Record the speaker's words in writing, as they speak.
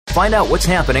Find out what's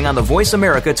happening on the Voice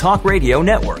America Talk Radio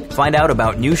Network. Find out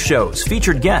about new shows,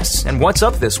 featured guests, and what's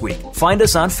up this week. Find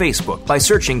us on Facebook by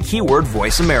searching keyword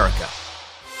Voice America.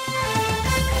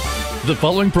 The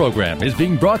following program is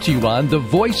being brought to you on the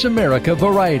Voice America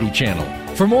Variety Channel.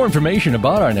 For more information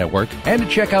about our network and to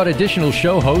check out additional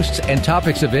show hosts and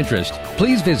topics of interest,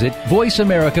 please visit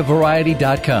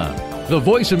voiceamericavariety.com. The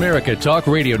Voice America Talk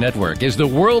Radio Network is the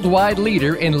worldwide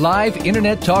leader in live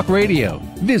Internet talk radio.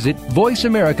 Visit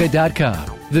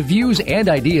voiceamerica.com. The views and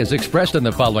ideas expressed on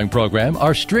the following program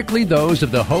are strictly those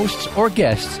of the hosts or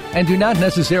guests and do not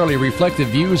necessarily reflect the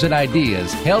views and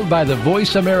ideas held by the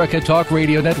Voice America Talk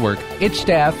Radio Network, its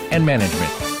staff, and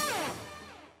management.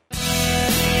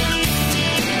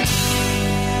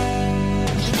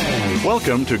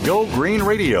 Welcome to Go Green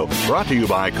Radio, brought to you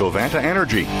by Covanta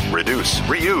Energy. Reduce,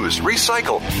 reuse,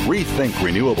 recycle, rethink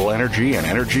renewable energy and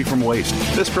energy from waste.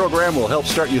 This program will help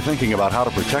start you thinking about how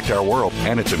to protect our world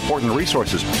and its important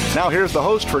resources. Now here's the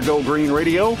host for Go Green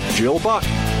Radio, Jill Buck.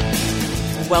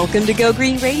 Welcome to Go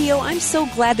Green Radio. I'm so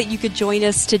glad that you could join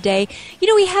us today. You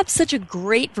know, we have such a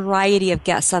great variety of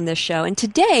guests on this show. And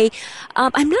today,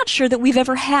 I'm not sure that we've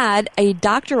ever had a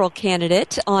doctoral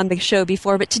candidate on the show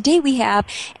before, but today we have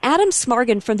Adam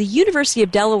Smargon from the University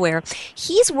of Delaware.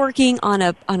 He's working on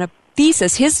a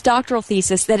thesis, his doctoral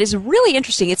thesis, that is really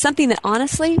interesting. It's something that,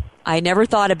 honestly, I never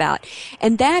thought about.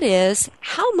 And that is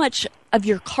how much of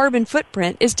your carbon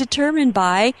footprint is determined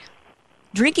by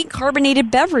drinking carbonated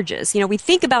beverages. You know, we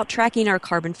think about tracking our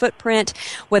carbon footprint,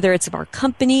 whether it's of our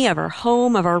company, of our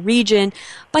home, of our region,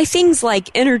 by things like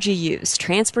energy use,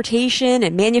 transportation,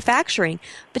 and manufacturing.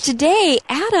 But today,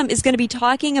 Adam is going to be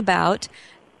talking about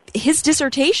his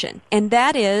dissertation, and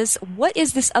that is, what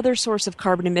is this other source of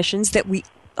carbon emissions that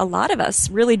a lot of us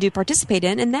really do participate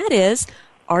in, and that is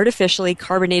artificially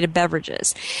carbonated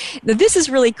beverages. Now, this is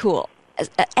really cool.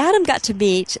 Adam got to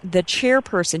meet the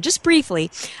chairperson, just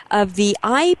briefly, of the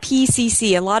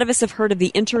IPCC. A lot of us have heard of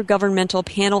the Intergovernmental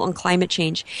Panel on Climate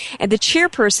Change. And the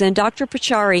chairperson, Dr.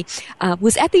 Pachauri,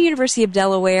 was at the University of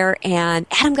Delaware, and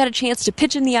Adam got a chance to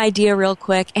pitch in the idea real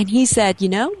quick. And he said, you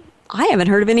know, I haven't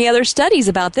heard of any other studies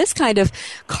about this kind of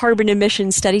carbon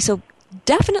emission study, so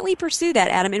definitely pursue that,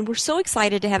 Adam. And we're so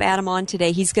excited to have Adam on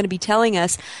today. He's going to be telling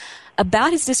us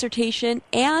about his dissertation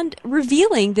and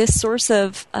revealing this source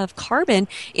of carbon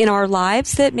in our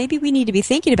lives that maybe we need to be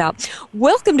thinking about.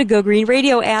 Welcome to Go Green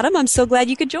Radio, Adam. I'm so glad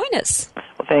you could join us.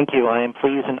 Well, thank you. I am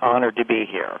pleased and honored to be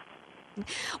here.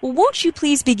 Well, won't you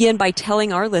please begin by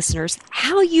telling our listeners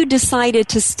how you decided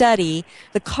to study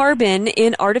the carbon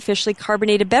in artificially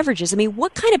carbonated beverages? I mean,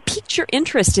 what kind of piqued your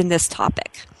interest in this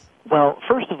topic? Well,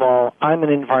 first of all, I'm an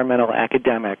environmental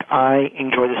academic. I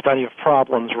enjoy the study of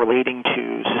problems relating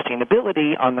to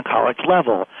sustainability on the college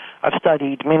level. I've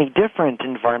studied many different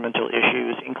environmental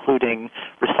issues, including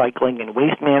recycling and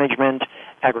waste management,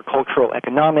 agricultural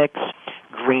economics,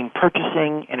 green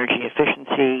purchasing, energy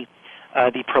efficiency,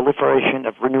 the proliferation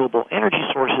of renewable energy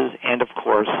sources, and, of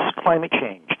course, climate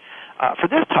change. For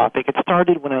this topic, it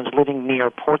started when I was living near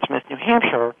Portsmouth, New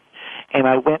Hampshire, and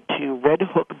I went to Red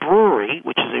Hook Brewery,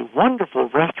 which is a wonderful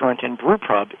restaurant and brew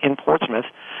pub in Portsmouth.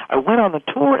 I went on the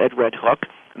tour at Red Hook,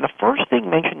 and the first thing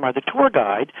mentioned by the tour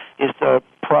guide is the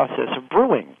process of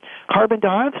brewing. Carbon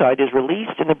dioxide is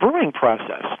released in the brewing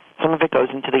process. Some of it goes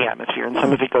into the atmosphere, and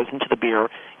some of it goes into the beer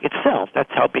itself.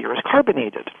 That's how beer is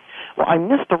carbonated. Well, I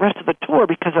missed the rest of the tour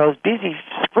because I was busy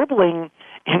scribbling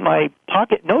in my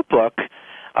pocket notebook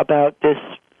about this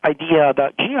idea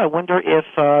about, I wonder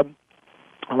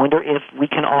if we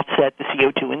can offset the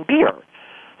CO2 in beer.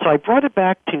 So I brought it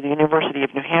back to the University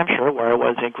of New Hampshire, where I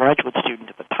was a graduate student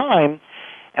at the time,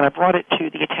 and I brought it to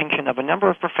the attention of a number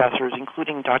of professors,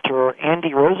 including Dr.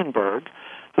 Andy Rosenberg,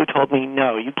 who told me,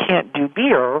 no, you can't do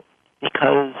beer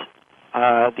because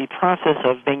the process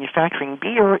of manufacturing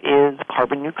beer is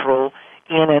carbon neutral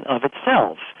in and of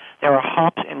itself. There are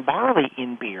hops and barley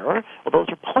in beer. Well, those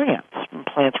are plants. And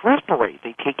plants respirate.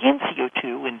 They take in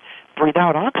CO2 and breathe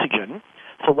out oxygen.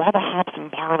 So while the hops and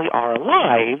barley are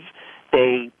alive,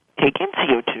 they take in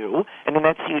CO2, and then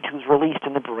that CO2 is released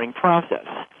in the brewing process.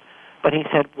 But he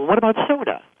said, well, what about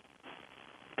soda?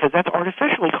 Because that's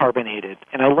artificially carbonated.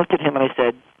 And I looked at him and I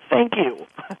said, thank you,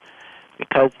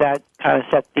 because that kind of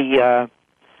set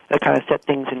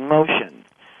things in motion.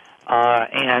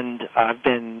 And I've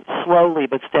been slowly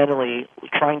but steadily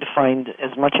trying to find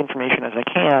as much information as I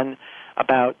can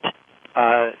about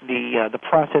the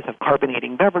process of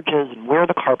carbonating beverages and where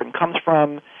the carbon comes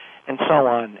from, and so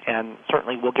on. And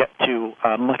certainly we'll get to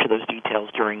much of those details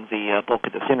during the bulk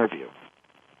of this interview.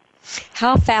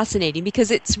 How fascinating,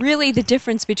 because it's really the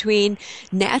difference between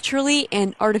naturally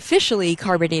and artificially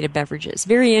carbonated beverages.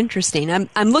 Very interesting.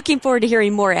 I'm looking forward to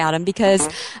hearing more, Adam, because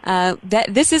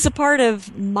this is a part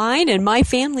of mine and my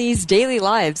family's daily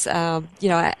lives.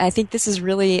 I think this is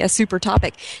really a super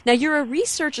topic. Now, you're a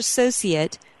research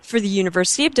associate for the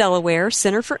University of Delaware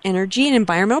Center for Energy and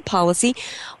Environmental Policy.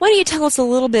 Why don't you tell us a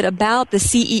little bit about the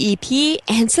CEEP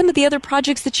and some of the other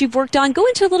projects that you've worked on? Go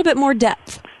into a little bit more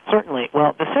depth. Certainly.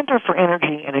 Well, the Center for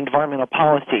Energy and Environmental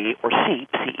Policy, or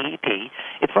CEP,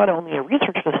 it's not only a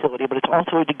research facility, but it's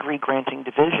also a degree-granting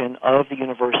division of the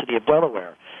University of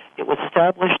Delaware. It was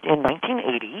established in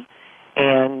 1980,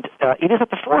 and it is at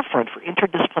the forefront for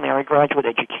interdisciplinary graduate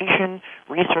education,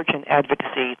 research, and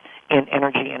advocacy in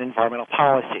energy and environmental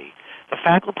policy. The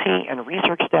faculty and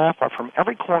research staff are from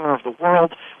every corner of the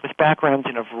world with backgrounds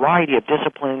in a variety of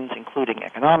disciplines, including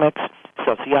economics,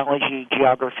 sociology,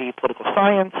 geography, political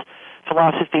science,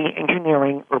 philosophy,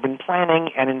 engineering, urban planning,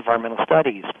 and environmental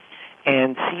studies.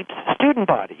 And CEEP's student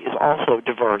body is also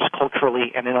diverse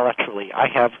culturally and intellectually. I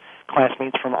have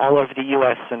classmates from all over the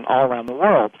U.S. and all around the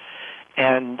world.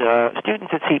 And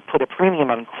students at CEEP put a premium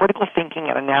on critical thinking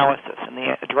and analysis, and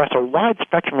they address a wide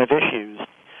spectrum of issues,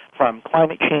 from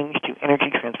climate change to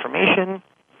energy transformation,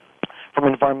 from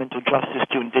environmental justice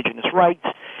to indigenous rights,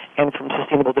 and from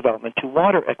sustainable development to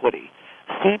water equity.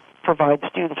 CEEP provides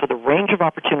students with a range of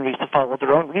opportunities to follow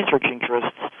their own research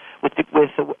interests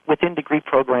within degree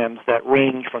programs that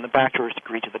range from the bachelor's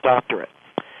degree to the doctorate.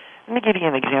 Let me give you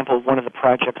an example of one of the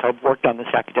projects I've worked on this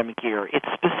academic year. It's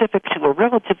specific to a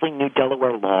relatively new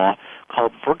Delaware law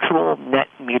called virtual net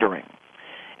metering.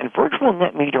 And virtual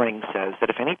net metering says that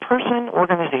if any person,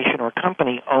 organization, or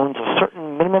company owns a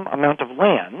certain minimum amount of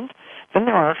land, then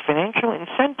there are financial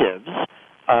incentives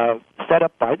set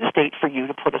up by the state for you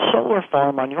to put a solar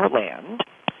farm on your land,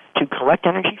 to collect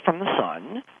energy from the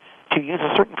sun, to use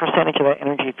a certain percentage of that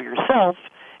energy for yourself,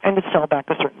 and to sell back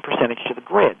a certain percentage to the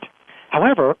grid.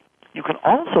 However, you can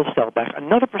also sell back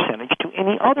another percentage to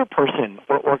any other person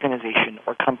or organization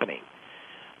or company.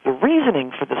 The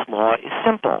reasoning for this law is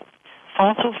simple.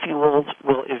 Fossil fuels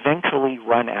will eventually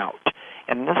run out,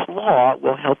 and this law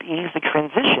will help ease the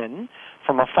transition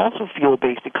from a fossil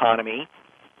fuel-based economy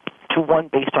to one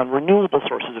based on renewable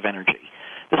sources of energy.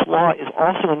 This law is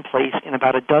also in place in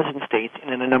about a dozen states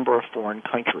and in a number of foreign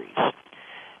countries.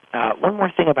 One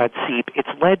more thing about CEEP, it's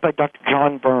led by Dr.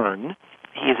 John Byrne.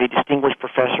 He is a distinguished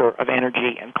professor of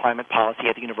energy and climate policy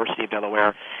at the University of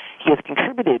Delaware. He has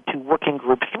contributed to Working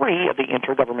Group 3 of the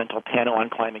Intergovernmental Panel on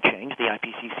Climate Change, the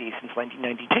IPCC, since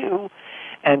 1992.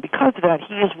 And because of that,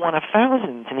 he is one of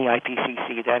thousands in the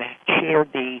IPCC that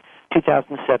shared the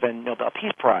 2007 Nobel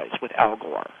Peace Prize with Al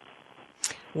Gore.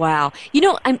 Wow. You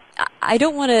know, I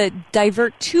don't want to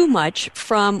divert too much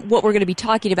from what we're going to be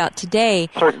talking about today.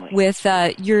 Certainly. With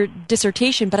your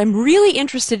dissertation, but I'm really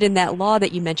interested in that law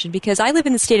that you mentioned because I live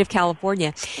in the state of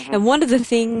California, and one of the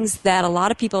things that a lot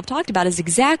of people have talked about is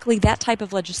exactly that type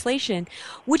of legislation,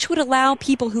 which would allow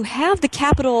people who have the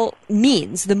capital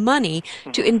means, the money,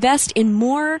 to invest in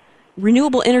more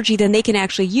renewable energy than they can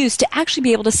actually use to actually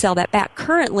be able to sell that back.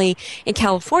 Currently, in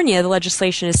California, the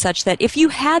legislation is such that if you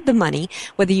had the money,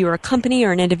 whether you were a company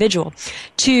or an individual,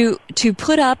 to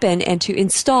put up and to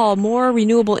install more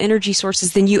renewable energy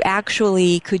sources than you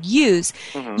actually could use,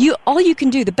 all you can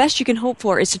do, the best you can hope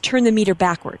for, is to turn the meter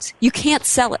backwards. You can't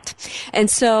sell it. And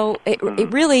so it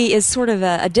really is sort of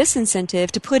a disincentive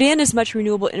to put in as much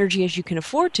renewable energy as you can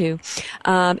afford to.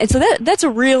 And so that's a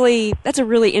really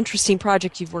interesting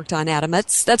project you've worked on, Adam.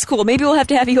 That's cool. Maybe we'll have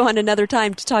to have you on another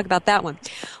time to talk about that one.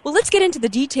 Well, let's get into the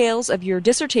details of your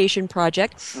dissertation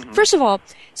project. First of all,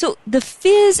 so the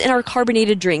fizz in our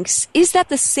carbonated drinks, is that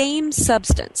the same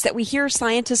substance that we hear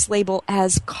scientists label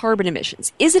as carbon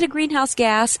emissions? Is it a greenhouse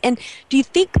gas? And do you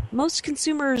think most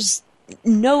consumers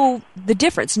know the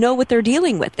difference, know what they're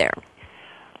dealing with there?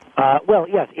 Well,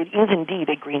 yes, it is indeed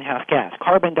a greenhouse gas.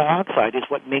 Carbon dioxide is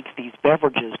what makes these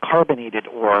beverages carbonated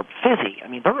or fizzy. I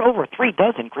mean, there are over 3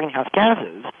 dozen greenhouse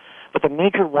gases, but the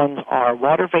major ones are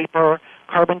water vapor,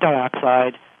 carbon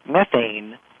dioxide,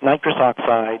 methane, nitrous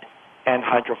oxide, and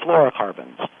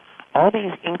hydrofluorocarbons. All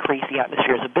these increase the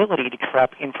atmosphere's ability to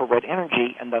trap infrared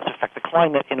energy and thus affect the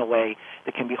climate in a way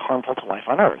that can be harmful to life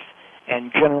on Earth.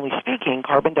 And generally speaking,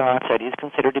 carbon dioxide is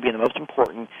considered to be the most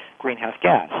important greenhouse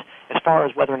gas. As far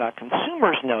as whether or not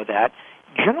consumers know that,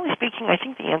 generally speaking, I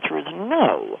think the answer is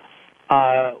no.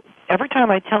 Every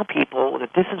time I tell people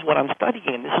that this is what I'm studying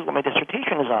and this is what my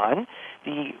dissertation is on,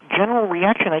 the general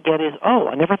reaction I get is, oh,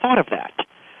 I never thought of that.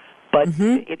 But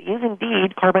it is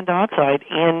indeed carbon dioxide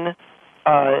in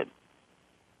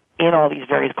all these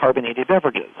various carbonated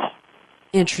beverages.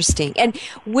 Interesting. And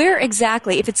where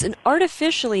exactly, if it's an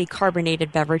artificially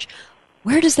carbonated beverage,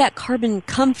 where does that carbon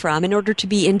come from in order to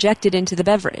be injected into the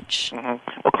beverage? Mm-hmm.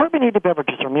 Well, carbonated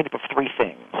beverages are made up of three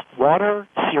things: water,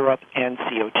 syrup, and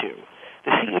CO2.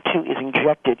 The CO2 is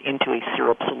injected into a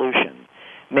syrup solution.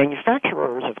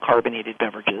 Manufacturers of carbonated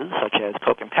beverages, such as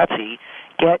Coke and Pepsi,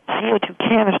 get CO2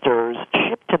 canisters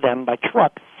shipped to them by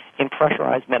truck in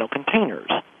pressurized metal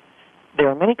containers. There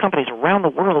are many companies around the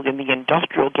world in the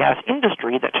industrial gas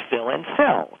industry that fill and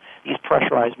sell these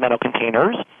pressurized metal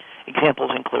containers.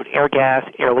 Examples include Airgas,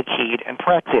 Air Liquide, and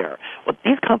Praxair. Well,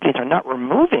 these companies are not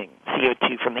removing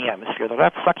CO2 from the atmosphere. They're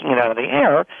not sucking it out of the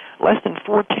air. Less than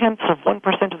 0.4%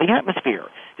 of the atmosphere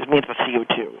is made up of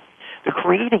CO2. They're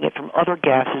creating it from other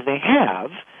gases they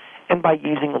have, and by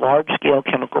using large-scale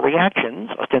chemical reactions,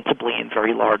 ostensibly in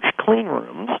very large clean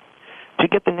rooms, to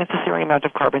get the necessary amount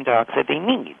of carbon dioxide they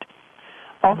need.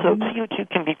 Also, CO2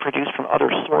 can be produced from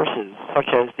other sources, such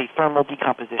as the thermal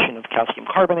decomposition of calcium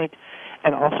carbonate,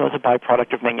 and also as a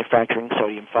byproduct of manufacturing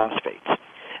sodium phosphates.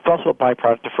 It's also a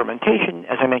byproduct of fermentation,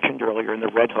 as I mentioned earlier in the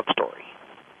Red Hook story.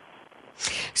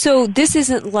 So this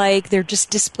isn't like they're just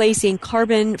displacing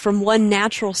carbon from one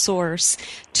natural source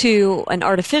to an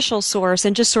artificial source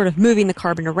and just sort of moving the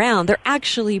carbon around. They're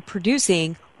actually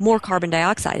producing more carbon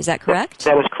dioxide. Is that correct?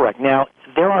 That is correct. Now,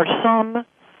 there are some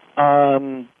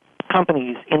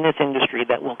companies in this industry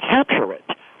that will capture it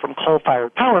from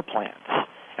coal-fired power plants,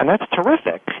 and that's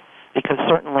terrific because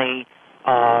certainly,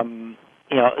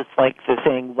 it's like the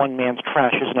saying, one man's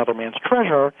trash is another man's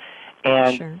treasure,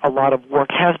 and sure. A lot of work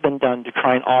has been done to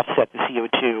try and offset the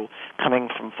CO2 coming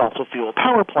from fossil fuel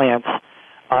power plants.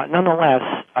 Nonetheless,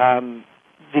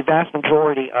 the vast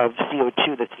majority of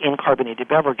CO2 that's in carbonated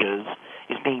beverages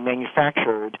is being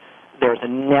manufactured. There's a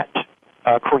net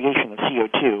creation of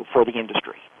CO2 for the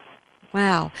industry.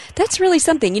 Wow. That's really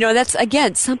something. That's,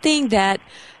 again, something that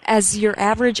as your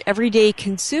average everyday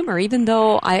consumer, even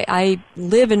though I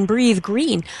live and breathe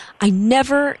green, I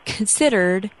never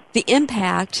considered the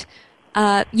impact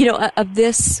of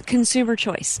this consumer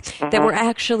choice, that we're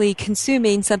actually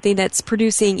consuming something that's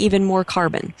producing even more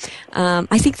carbon.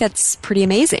 I think that's pretty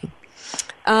amazing.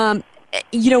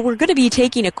 We're going to be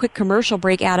taking a quick commercial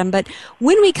break, Adam, but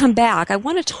when we come back, I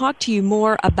want to talk to you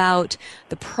more about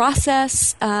the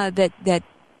process that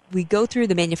we go through,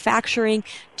 the manufacturing,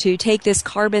 to take this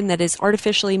carbon that is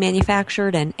artificially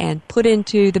manufactured and put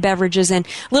into the beverages, and a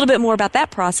little bit more about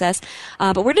that process.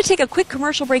 But we're going to take a quick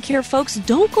commercial break here, folks.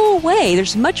 Don't go away.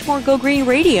 There's much more Go Green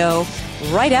Radio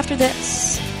right after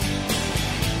this.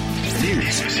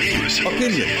 News,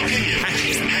 opinion,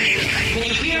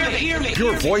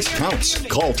 your voice counts.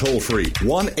 Call toll-free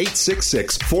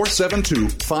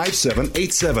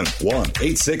 1-866-472-5787.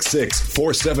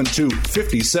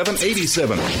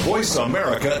 1-866-472-5787.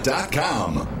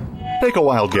 VoiceAmerica.com. Take a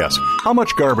wild guess. How much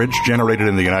garbage generated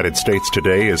in the United States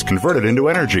today is converted into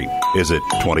energy? Is it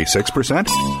 26%,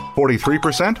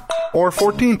 43%, or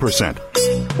 14%?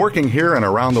 Working here and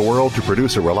around the world to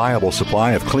produce a reliable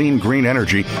supply of clean, green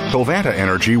energy, Covanta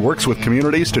Energy works with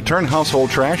communities to turn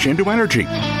household trash into energy.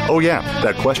 Oh yeah,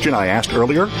 that question I asked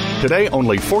earlier? Today,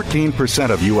 only 14%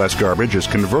 of U.S. garbage is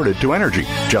converted to energy.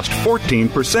 Just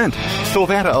 14%.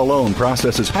 Covanta alone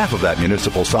processes half of that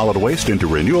municipal solid waste into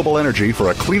renewable energy for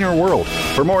a cleaner world.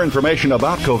 For more information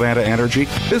about Covanta Energy,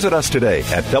 visit us today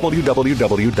at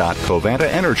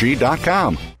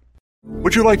www.covantaenergy.com.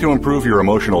 Would you like to improve your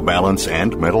emotional balance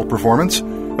and mental performance?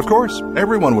 Of course,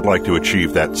 everyone would like to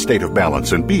achieve that state of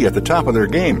balance and be at the top of their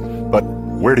game. But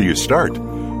where do you start?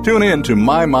 Tune in to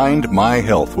My Mind, My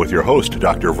Health with your host,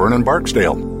 Dr. Vernon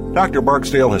Barksdale. Dr.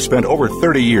 Barksdale has spent over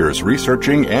 30 years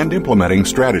researching and implementing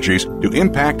strategies to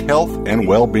impact health and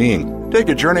well-being. Take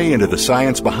a journey into the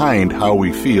science behind how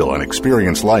we feel and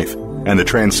experience life, and the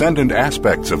transcendent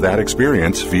aspects of that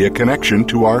experience via connection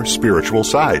to our spiritual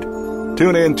side.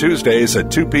 Tune in Tuesdays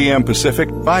at 2 p.m. Pacific,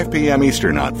 5 p.m.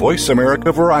 Eastern on Voice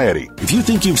America Variety. If you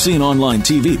think you've seen online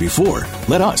TV before,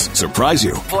 let us surprise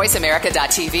you.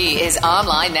 VoiceAmerica.tv is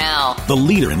online now. The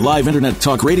leader in live Internet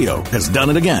talk radio has done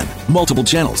it again. Multiple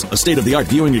channels, a state-of-the-art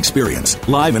viewing experience,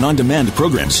 live and on-demand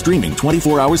programs streaming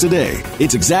 24 hours a day.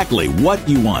 It's exactly what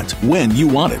you want, when you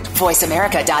want it.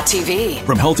 VoiceAmerica.tv.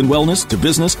 From health and wellness to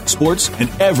business, sports, and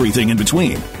everything in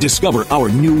between. Discover our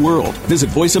new world. Visit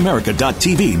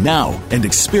VoiceAmerica.tv now and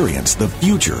experience the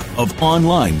future of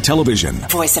online television.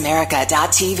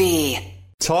 VoiceAmerica.tv.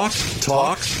 Talk,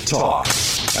 talk, talk.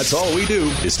 That's all we do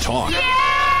is talk.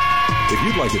 Yeah! If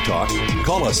you'd like to talk,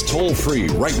 call us toll-free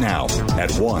right now at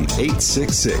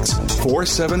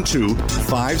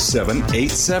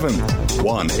 1-866-472-5787.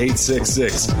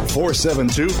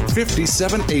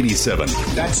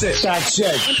 1-866-472-5787. That's it.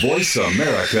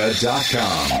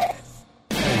 VoiceAmerica.com.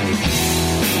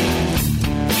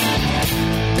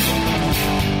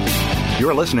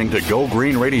 You're listening to Go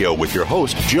Green Radio with your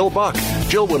host, Jill Buck.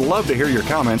 Jill would love to hear your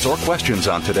comments or questions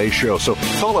on today's show, so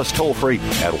call us toll-free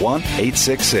at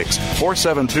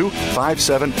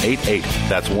 1-866-472-5788.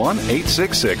 That's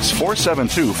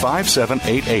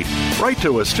 1-866-472-5788. Write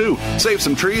to us, too. Save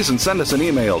some trees and send us an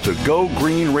email to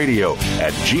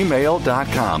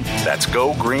gogreenradio@gmail.com. That's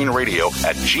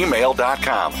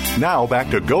gogreenradio@gmail.com. Now, back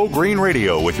to Go Green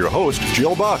Radio with your host,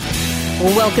 Jill Buck.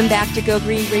 Well, welcome back to Go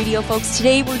Green Radio, folks.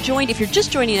 Today we're joined, if you're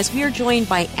just joining us, we are joined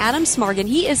by Adam Smargon.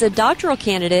 He is a doctoral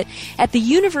candidate at the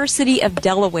University of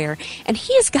Delaware, and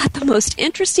he has got the most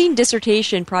interesting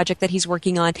dissertation project that he's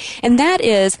working on, and that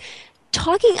is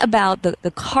talking about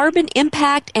the carbon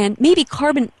impact and maybe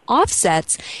carbon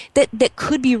offsets that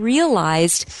could be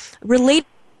realized related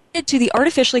to the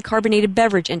artificially carbonated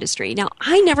beverage industry. Now,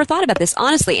 I never thought about this,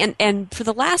 honestly, and for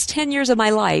the last 10 years of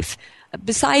my life,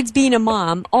 besides being a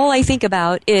mom, all I think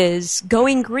about is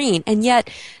going green. And yet,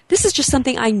 this is just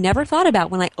something I never thought about.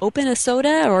 When I open a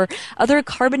soda or other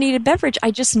carbonated beverage,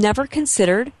 I just never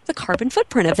considered the carbon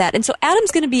footprint of that. And so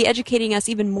Adam's going to be educating us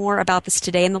even more about this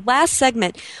today. In the last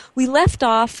segment, we left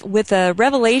off with a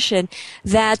revelation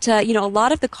that, a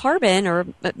lot of the carbon, or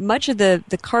much of the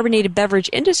carbonated beverage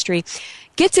industry,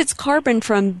 gets its carbon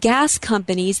from gas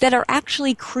companies that are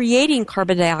actually creating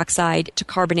carbon dioxide to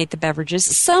carbonate the beverages.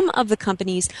 Some of the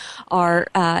companies are,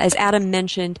 as Adam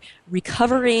mentioned,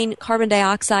 recovering carbon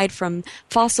dioxide from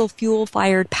fossil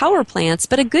fuel-fired power plants,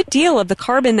 but a good deal of the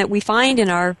carbon that we find in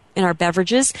our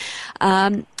beverages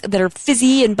that are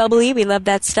fizzy and bubbly, we love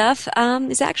that stuff,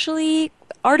 is actually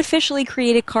artificially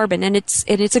created carbon, and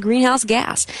it's a greenhouse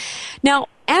gas. Now,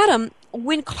 Adam,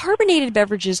 when carbonated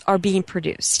beverages are being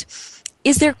produced,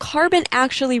 is there carbon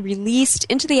actually released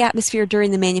into the atmosphere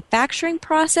during the manufacturing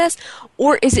process,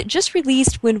 or is it just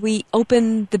released when we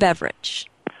open the beverage?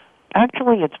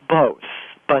 Actually, it's both,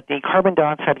 but the carbon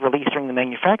dioxide released during the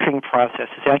manufacturing process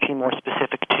is actually more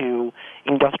specific to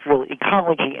industrial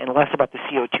ecology and less about the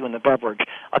CO2 in the beverage.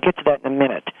 I'll get to that in a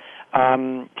minute.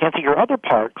 To answer your other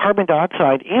part, carbon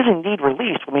dioxide is indeed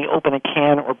released when we open a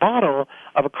can or bottle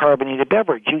of a carbonated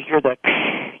beverage. You hear that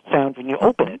sound when you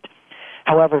open it.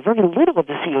 However, very little of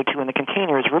the CO2 in the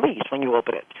container is released when you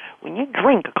open it. When you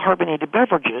drink a carbonated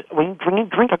beverage,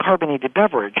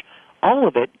 all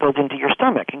of it goes into your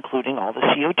stomach, including all the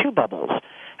CO2 bubbles.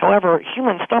 However,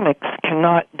 human stomachs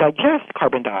cannot digest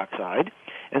carbon dioxide,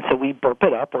 and so we burp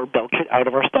it up or belch it out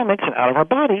of our stomachs and out of our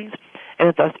bodies, and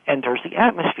it thus enters the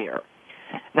atmosphere.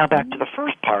 Now, back to the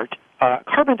first part,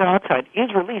 carbon dioxide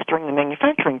is released during the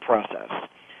manufacturing process.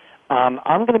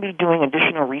 I'm going to be doing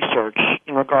additional research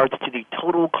in regards to the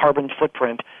total carbon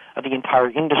footprint of the entire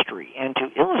industry. And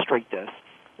to illustrate this,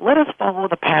 let us follow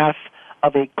the path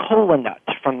of a cola nut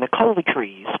from the cola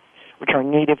trees, which are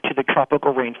native to the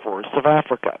tropical rainforests of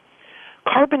Africa.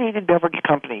 Carbonated beverage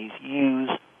companies use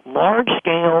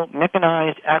large-scale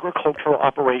mechanized agricultural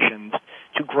operations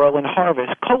to grow and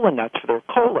harvest cola nuts for their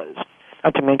colas,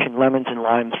 not to mention lemons and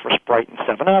limes for Sprite and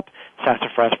 7-Up,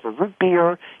 sassafras for root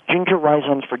beer, ginger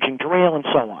rhizomes for ginger ale, and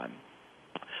so on.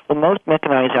 Well, most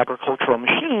mechanized agricultural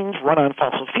machines run on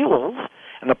fossil fuels,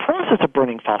 and the process of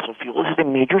burning fossil fuels is a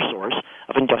major source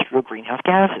of industrial greenhouse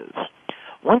gases.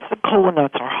 Once the cola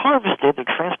nuts are harvested, they're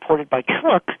transported by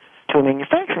truck to a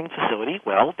manufacturing facility.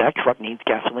 Well, that truck needs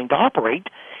gasoline to operate,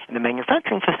 and the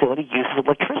manufacturing facility uses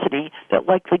electricity that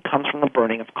likely comes from the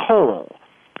burning of coal.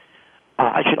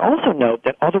 I should also note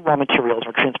that other raw materials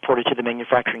are transported to the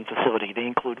manufacturing facility. They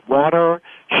include water,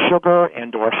 sugar,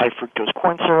 and/or high-fructose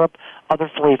corn syrup, other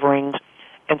flavorings,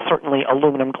 and certainly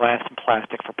aluminum, glass, and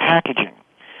plastic for packaging.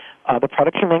 The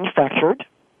products are manufactured,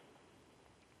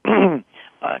 and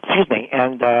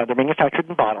they're manufactured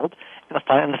and bottled, and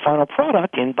the final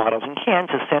product in bottles and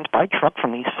cans is sent by truck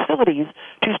from these facilities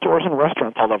to stores and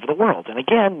restaurants all over the world. And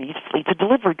again, these fleets of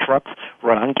delivery trucks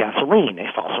run on gasoline,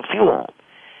 a fossil fuel.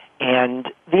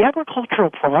 And the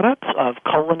agricultural products of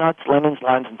cola nuts, lemons,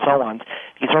 limes, and so on,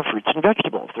 these are fruits and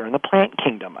vegetables. They're in the plant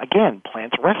kingdom. Again,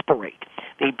 plants respirate.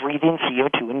 They breathe in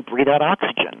CO2 and breathe out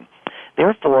oxygen.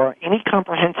 Therefore, any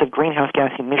comprehensive greenhouse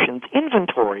gas emissions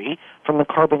inventory from the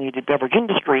carbonated beverage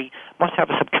industry must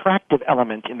have a subtractive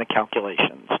element in the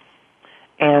calculations.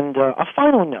 And a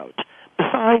final note,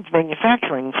 besides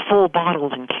manufacturing full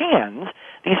bottles and cans,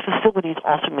 these facilities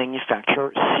also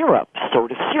manufacture syrup,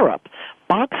 soda syrup,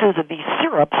 boxes of these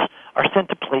syrups are sent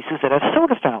to places that have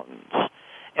soda fountains.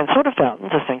 And soda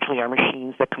fountains essentially are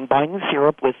machines that combine the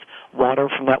syrup with water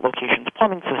from that location's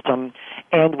plumbing system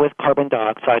and with carbon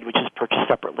dioxide, which is purchased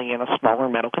separately in a smaller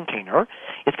metal container.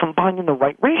 It's combined in the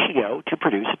right ratio to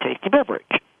produce a tasty beverage.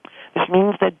 This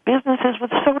means that businesses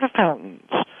with soda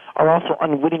fountains are also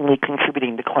unwittingly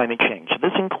contributing to climate change. So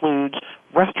this includes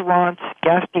restaurants,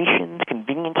 gas stations,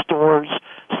 convenience stores,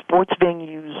 sports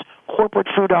venues, corporate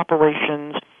food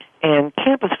operations, and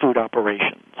campus food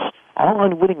operations, all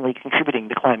unwittingly contributing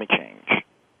to climate change.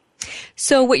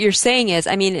 So what you're saying is,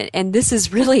 I mean, and this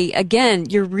is really, again,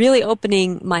 you're really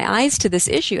opening my eyes to this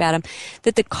issue, Adam,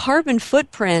 that the carbon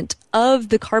footprint of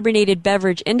the carbonated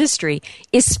beverage industry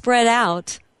is spread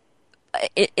out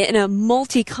in a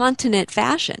multi-continent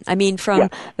fashion. I mean, from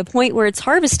the point where it's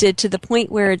harvested to the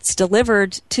point where it's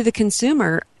delivered to the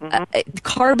consumer,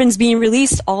 carbon's being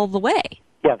released all the way.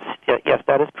 Yes,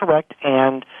 that is correct.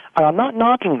 And I'm not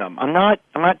knocking them. I'm not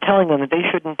telling them that they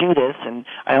shouldn't do this. And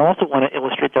I also want to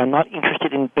illustrate that I'm not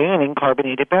interested in banning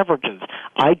carbonated beverages.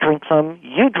 I drink them,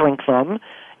 you drink them,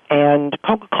 and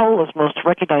Coca-Cola is the most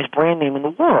recognized brand name in the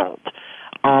world.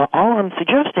 All I'm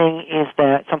suggesting is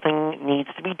that something needs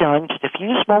to be done, just a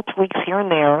few small tweaks here and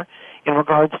there in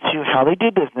regards to how they do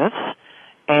business,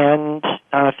 and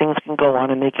things can go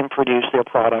on and they can produce their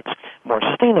products more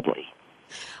sustainably.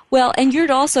 Well, and you're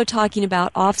also talking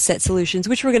about offset solutions,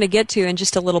 which we're going to get to in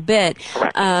just a little bit.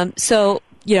 So,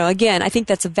 again, I think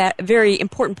that's a very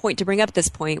important point to bring up at this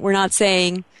point. We're not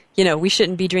saying, we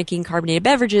shouldn't be drinking carbonated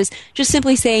beverages, just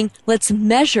simply saying let's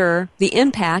measure the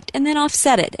impact and then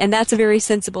offset it. And that's a very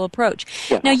sensible approach.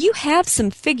 Yeah. Now, you have some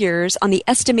figures on the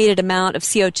estimated amount of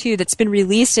CO2 that's been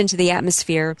released into the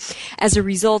atmosphere as a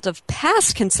result of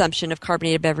past consumption of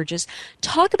carbonated beverages.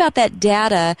 Talk about that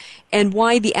data and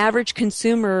why the average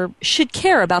consumer should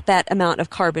care about that amount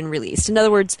of carbon released. In other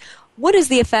words, what is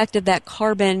the effect of that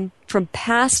carbon from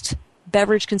past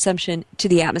beverage consumption to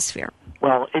the atmosphere?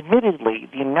 Well, admittedly,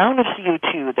 the amount of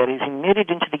CO2 that is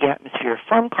emitted into the atmosphere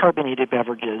from carbonated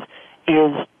beverages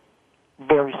is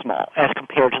very small as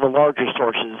compared to the larger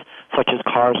sources such as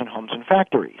cars and homes and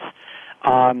factories.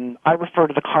 I refer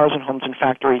to the cars and homes and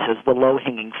factories as the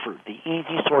low-hanging fruit, the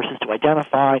easy sources to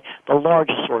identify, the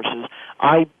largest sources.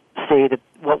 I say that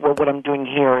what I'm doing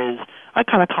here is, I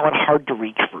kind of call it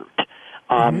hard-to-reach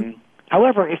fruit.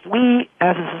 However, if we,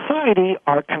 as a society,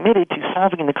 are committed to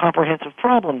solving the comprehensive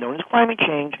problem known as climate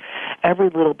change, every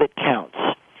little bit counts.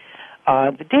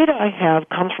 The data I have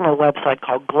comes from a website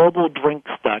called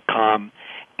globaldrinks.com,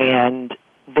 and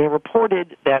they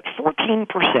reported that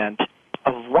 14%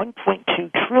 of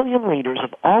 1.2 trillion liters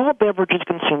of all beverages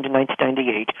consumed in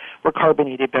 1998 were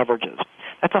carbonated beverages.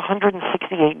 That's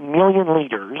 168 million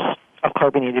liters of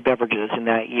carbonated beverages in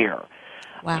that year.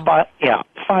 Wow.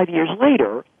 5 years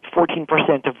later, 14%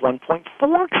 of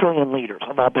 1.4 trillion liters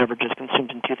of all beverages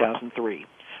consumed in 2003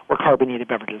 were carbonated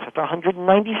beverages. That's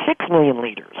 196 million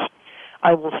liters.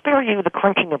 I will spare you the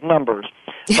crunching of numbers,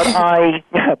 but I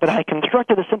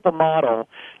constructed a simple model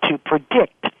to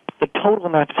predict the total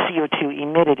amount of CO2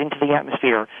 emitted into the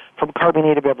atmosphere from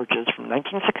carbonated beverages from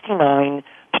 1969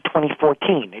 to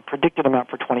 2014, a predicted amount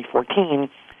for 2014.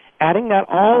 Adding that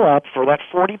all up for that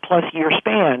 40-plus year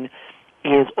span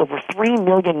is over 3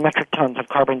 million metric tons of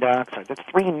carbon dioxide. That's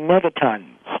 3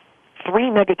 megatons. 3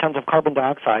 megatons of carbon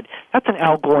dioxide. That's an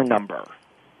Al Gore number.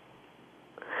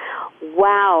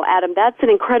 Wow, Adam, that's an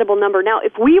incredible number. Now,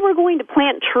 if we were going to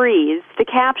plant trees to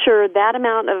capture that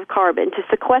amount of carbon, to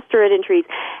sequester it in trees,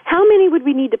 how many would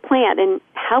we need to plant, and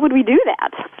how would we do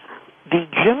that? The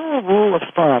general rule of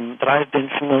thumb that I've been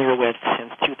familiar with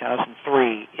since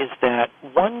 2003 is that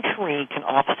one tree can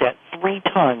offset 3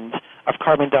 tons of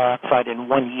carbon dioxide in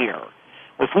 1 year.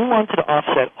 If we wanted to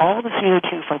offset all the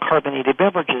CO2 from carbonated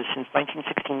beverages since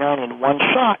 1969 in one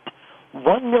shot,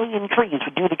 1 million trees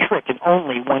would do the trick in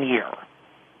only 1 year.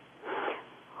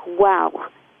 Wow.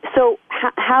 So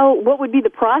what would be the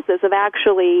process of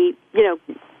actually,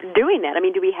 doing that? I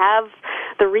mean, do we have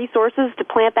the resources to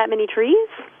plant that many trees?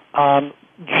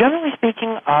 Generally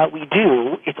speaking, we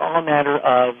do. It's all a matter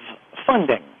of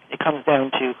funding. It comes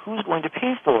down to who's going to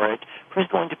pay for it, who's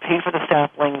going to pay for the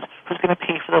saplings, who's going to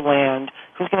pay for the land,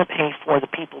 who's going to pay for the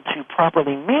people to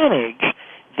properly manage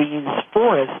these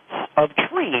forests of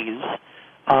trees,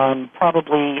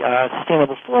 probably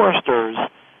sustainable foresters,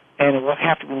 and it will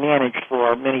have to be managed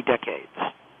for many decades.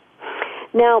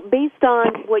 Now, based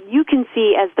on what you can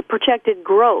see as the projected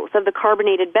growth of the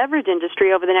carbonated beverage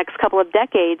industry over the next couple of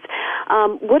decades,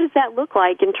 what does that look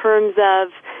like in terms of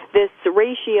this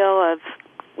ratio of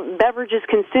beverages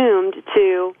consumed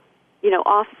to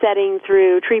offsetting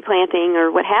through tree planting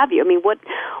or what have you? I mean, what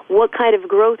kind of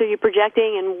growth are you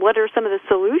projecting, and what are some of the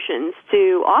solutions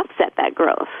to offset that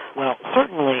growth? Well,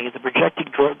 certainly the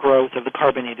projected growth of the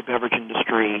carbonated beverage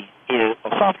industry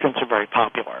soft drinks are very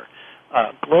popular.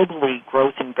 Globally,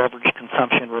 growth in beverage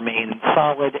consumption remains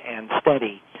solid and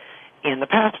steady. In the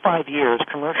past 5 years,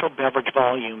 commercial beverage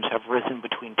volumes have risen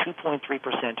between 2.3%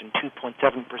 and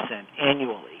 2.7%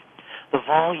 annually. The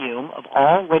volume of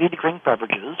all ready-to-drink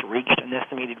beverages reached an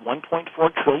estimated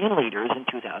 1.4 trillion liters in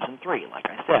 2003, like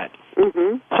I said.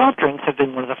 Mm-hmm. Soft drinks have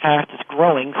been one of the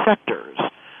fastest-growing sectors.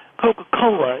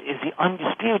 Coca-Cola is the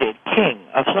undisputed king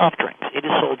of soft drinks. It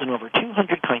is sold in over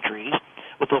 200 countries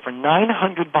with over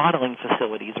 900 bottling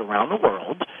facilities around the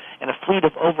world and a fleet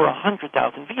of over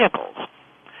 100,000 vehicles.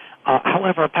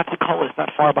 However, Pepsi-Cola is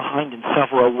not far behind in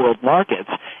several world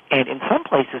markets, and in some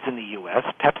places in the U.S.,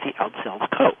 Pepsi outsells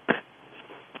Coke.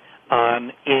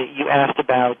 You asked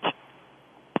about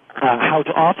how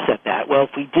to offset that. Well,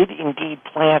 if we did indeed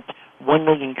plant 1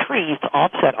 million trees to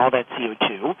offset all that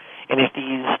CO2, and if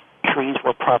these trees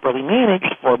were properly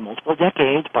managed for multiple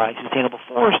decades by sustainable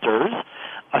foresters,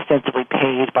 ostensibly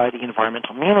paid by the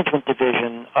Environmental Management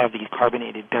Division of these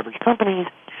carbonated beverage companies,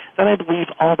 then I believe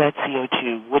all that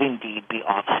CO2 would indeed be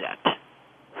offset.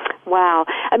 Wow.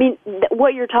 I mean,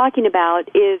 what you're talking about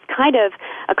is kind of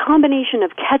a combination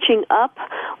of catching up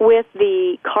with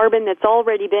the carbon that's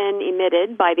already been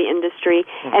emitted by the industry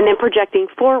and then projecting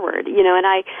forward,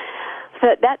 and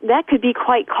that could be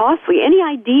quite costly. Any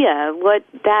idea what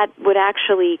that would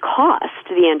actually cost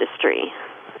the industry?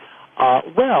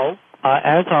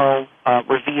 As I'll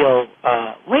reveal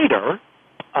later,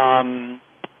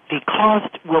 the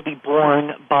cost will be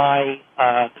borne by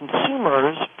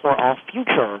consumers for all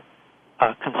future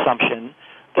consumption,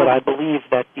 but I believe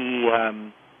that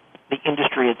the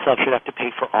industry itself should have to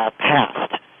pay for all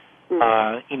past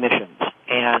emissions.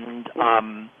 And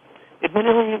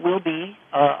admittedly, it will be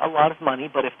a lot of money,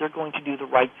 but if they're going to do the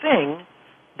right thing,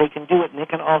 they can do it, and they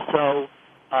can also,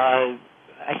 I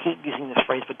hate using this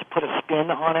phrase, but to put a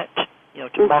spin on it,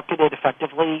 to market it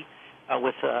effectively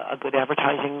with a good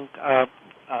advertising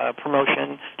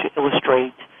promotion to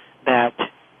illustrate that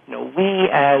we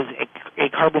as a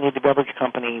carbonated beverage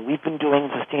company, we've been doing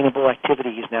sustainable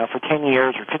activities now for 10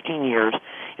 years or 15 years,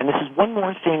 and this is one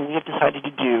more thing we have decided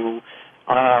to do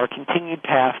on our continued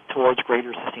path towards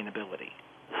greater sustainability.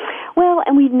 Well,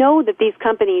 and we know that these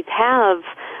companies have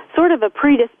sort of a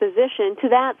predisposition to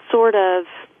that sort of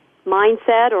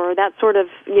mindset or that sort of,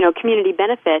 community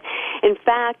benefit. In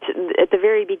fact, at the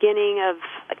very beginning of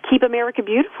Keep America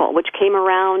Beautiful, which came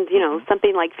around,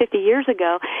 something like 50 years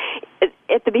ago,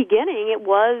 at the beginning it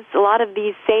was a lot of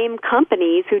these same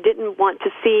companies who didn't want to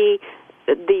see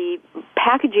the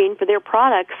packaging for their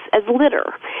products as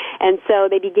litter. And so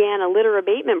they began a litter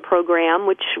abatement program,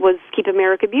 which was Keep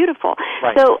America Beautiful.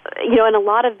 Right. So, and a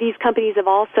lot of these companies have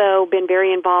also been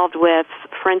very involved with,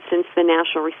 for instance, the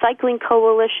National Recycling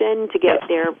Coalition to get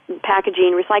their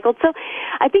packaging recycled. So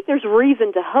I think there's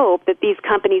reason to hope that these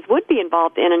companies would be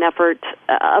involved in an effort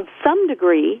of some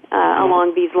degree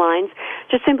along these lines,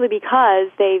 just simply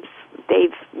because they've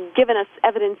given us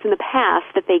evidence in the past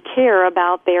that they care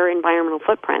about their environmental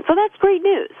footprint. So that's great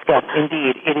news. Yes,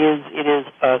 indeed. It is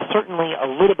certainly a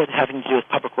little bit having to do with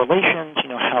public relations,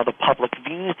 how the public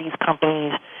views these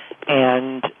companies,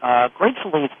 and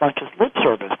gratefully it's not just lip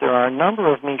service. There are a number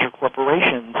of major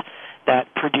corporations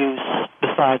that produce,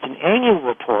 besides an annual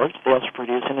report, they also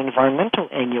produce an environmental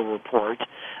annual report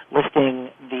listing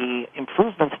the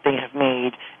improvements they have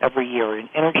made every year in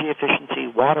energy efficiency,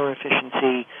 water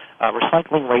efficiency,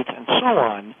 recycling rates, and so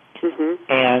on. Mm-hmm.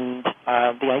 And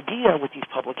the idea with these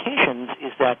publications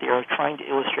is that they are trying to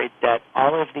illustrate that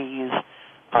all of these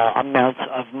amounts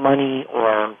of money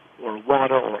or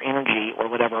water or energy or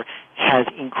whatever has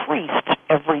increased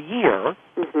every year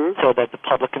so that the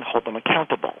public can hold them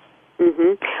accountable.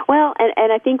 Mm-hmm. Well,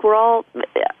 and I think we're all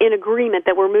in agreement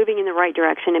that we're moving in the right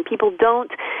direction, and people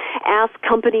don't ask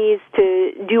companies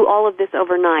to do all of this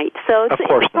overnight. So it's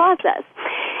a process.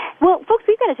 Well, folks,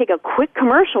 we've got to take a quick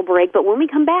commercial break, but when we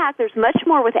come back, there's much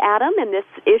more with Adam and this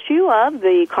issue of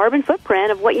the carbon footprint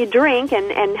of what you drink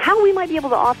and how we might be able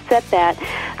to offset that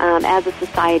as a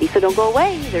society. So don't go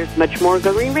away. There's much more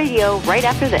Go Green Radio right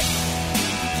after this.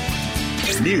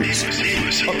 News,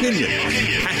 opinion,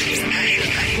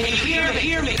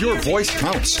 your voice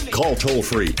counts. Call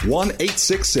toll-free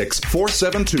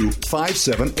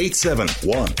 1-866-472-5787.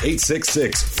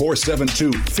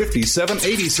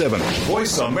 1-866-472-5787.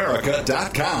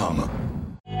 VoiceAmerica.com.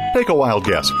 Take a wild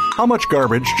guess. How much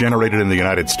garbage generated in the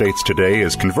United States today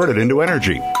is converted into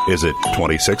energy? Is it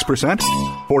 26%,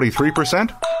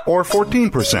 43%, or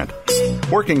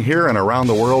 14%? Working here and around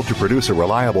the world to produce a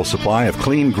reliable supply of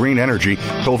clean, green energy,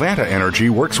 Covanta Energy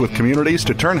works with communities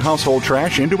to turn household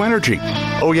trash into energy.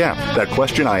 Oh yeah, that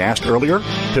question I asked earlier?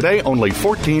 Today, only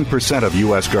 14% of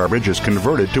U.S. garbage is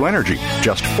converted to energy.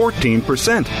 Just 14%.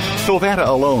 Covanta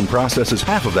alone processes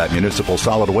half of that municipal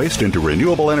solid waste into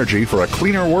renewable energy for a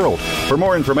cleaner world. For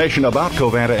more information about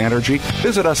Covanta Energy,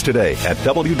 visit us today at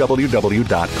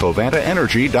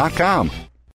www.covantaenergy.com.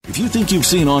 If you think you've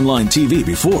seen online TV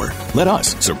before, let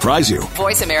us surprise you.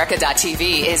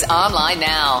 VoiceAmerica.tv is online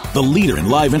now. The leader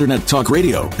in live Internet talk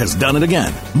radio has done it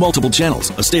again. Multiple channels,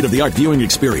 a state-of-the-art viewing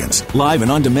experience, live and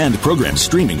on-demand programs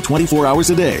streaming 24 hours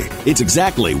a day. It's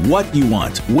exactly what you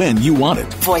want, when you want it.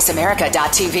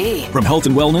 VoiceAmerica.tv. From health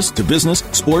and wellness to business,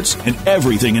 sports, and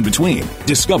everything in between.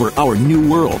 Discover our new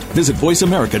world. Visit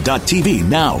VoiceAmerica.tv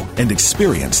now and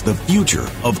experience the future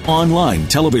of online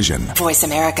television.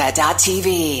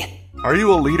 VoiceAmerica.tv. Are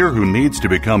you a leader who needs to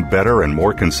become better and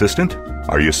more consistent?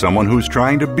 Are you someone who's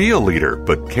trying to be a leader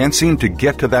but can't seem to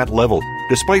get to that level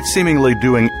despite seemingly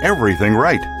doing everything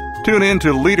right? Tune in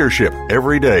to Leadership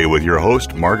every day with your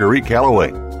host, Marguerite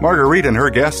Calloway. Marguerite and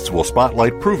her guests will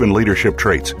spotlight proven leadership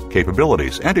traits,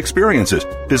 capabilities, and experiences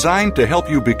designed to help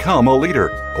you become a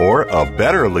leader or a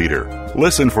better leader.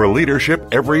 Listen for Leadership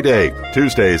every day,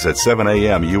 Tuesdays at 7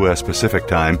 a.m. U.S. Pacific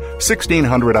Time,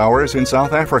 1600 hours in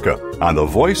South Africa, on the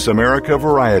Voice America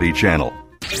Variety Channel.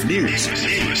 News,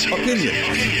 opinion,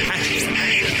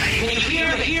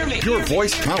 your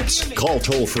voice counts. Call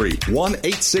toll-free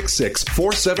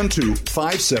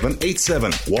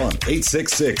 1-866-472-5787.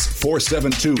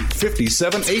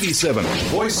 1-866-472-5787.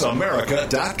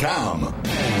 VoiceAmerica.com.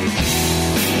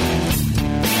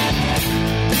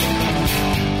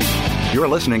 You're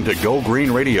listening to Go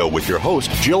Green Radio with your host,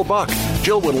 Jill Buck.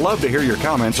 Jill would love to hear your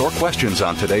comments or questions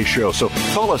on today's show, so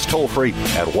call us toll-free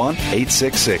at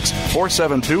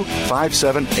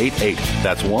 1-866-472-5788.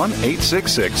 That's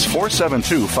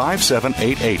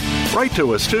 1-866-472-5788. Write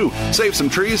to us, too. Save some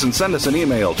trees and send us an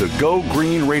email to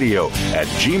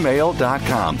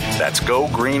gogreenradio@gmail.com. That's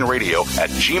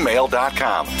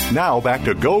gogreenradio@gmail.com. Now back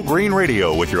to Go Green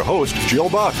Radio with your host, Jill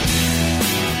Buck.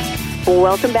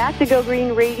 Welcome back to Go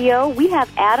Green Radio. We have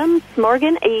Adam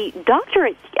Smargon, a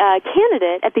doctorate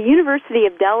candidate at the University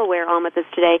of Delaware, on with us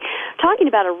today, talking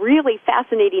about a really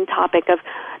fascinating topic of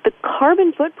the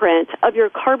carbon footprint of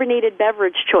your carbonated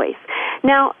beverage choice.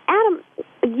 Now, Adam,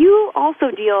 you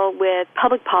also deal with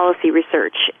public policy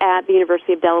research at the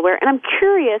University of Delaware, and I'm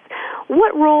curious,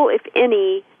 what role, if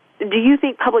any, do you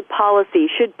think public policy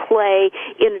should play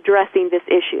in addressing this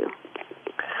issue?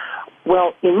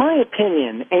 Well, in my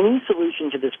opinion, any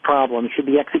solution to this problem should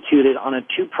be executed on a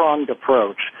two-pronged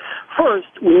approach.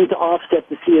 First, we need to offset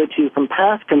the CO2 from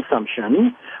past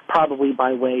consumption, probably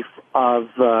by way of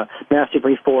massive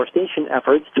reforestation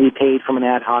efforts to be paid from an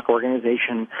ad hoc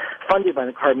organization funded by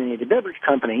the carbonated beverage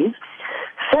companies.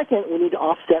 Second, we need to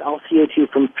offset all CO2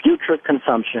 from future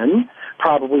consumption,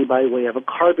 probably by way of a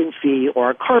carbon fee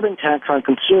or a carbon tax on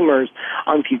consumers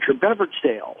on future beverage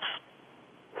sales.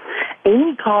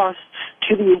 Any costs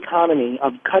to the economy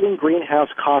of cutting greenhouse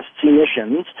costs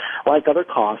emissions, like other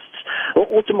costs, will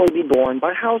ultimately be borne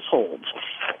by households.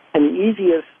 And the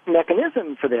easiest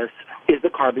mechanism for this is the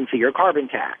carbon fee or carbon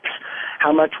tax.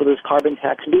 How much will this carbon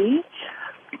tax be?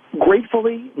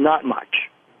 Gratefully, not much.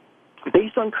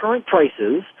 Based on current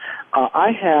prices,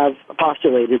 I have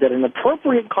postulated that an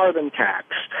appropriate carbon tax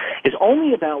is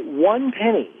only about 1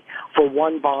 penny for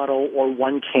one bottle or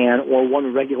one can or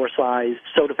one regular-sized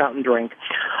soda fountain drink,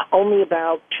 only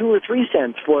about 2 or 3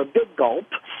 cents for a big gulp,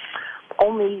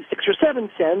 only 6 or 7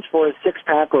 cents for a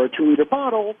 6-pack or a 2-liter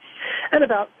bottle, and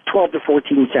about 12 to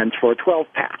 14 cents for a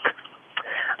 12-pack.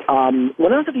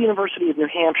 When I was at the University of New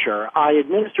Hampshire, I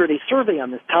administered a survey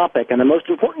on this topic, and the most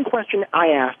important question I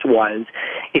asked was,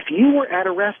 if you were at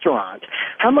a restaurant,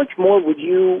 how much more would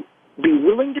you be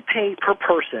willing to pay per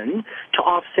person to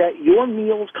offset your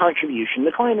meal's contribution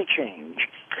to climate change?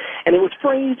 And it was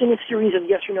phrased in a series of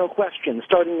yes or no questions,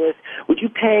 starting with, would you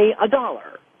pay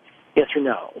 $1? Yes or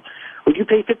no. Would you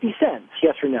pay 50 cents?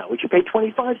 Yes or no. Would you pay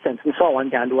 25 cents? And so on,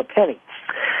 down to a penny.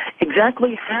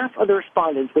 Exactly half of the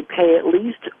respondents would pay at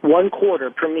least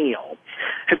 1/4 per meal.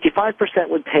 55%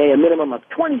 would pay a minimum of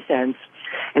 20 cents,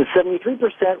 and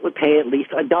 73% would pay at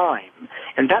least a dime.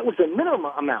 And that was the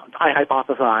minimum amount I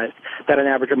hypothesized that an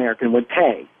average American would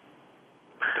pay.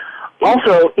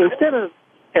 Also, instead of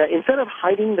instead of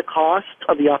hiding the cost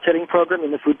of the offsetting program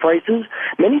in the food prices,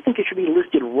 many think it should be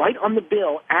listed right on the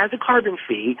bill as a carbon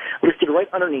fee, listed right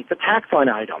underneath the tax line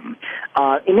item.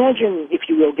 Imagine, if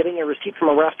you will, getting a receipt from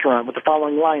a restaurant with the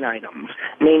following line items: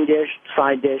 main dish,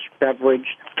 side dish,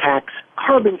 beverage, tax,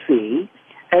 carbon fee,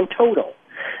 and total.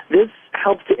 This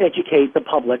helps to educate the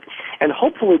public and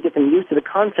hopefully get them used to the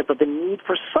concept of the need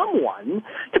for someone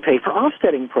to pay for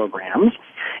offsetting programs,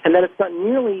 and that it's not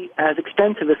nearly as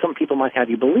expensive as some people might have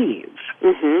you believe.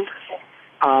 Mm-hmm.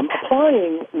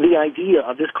 Applying the idea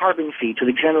of this carbon fee to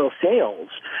the general sales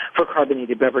for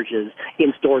carbonated beverages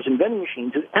in stores and vending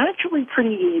machines is actually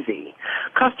pretty easy.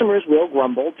 Customers will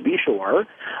grumble, to be sure,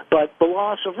 but the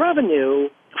loss of revenue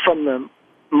from the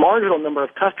marginal number of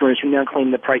customers who now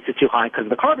claim the price is too high because of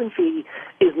the carbon fee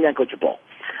is negligible.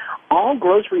 All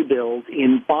grocery bills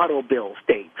in bottle bill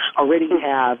states already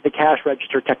have the cash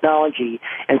register technology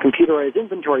and computerized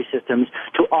inventory systems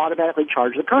to automatically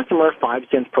charge the customer 5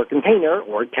 cents per container,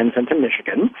 or 10 cents in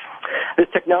Michigan. This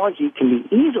technology can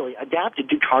be easily adapted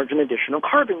to charge an additional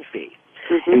carbon fee.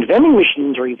 Mm-hmm. And vending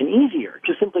machines are even easier,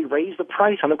 to simply raise the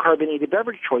price on the carbonated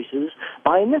beverage choices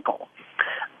by a nickel.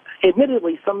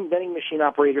 Admittedly, some vending machine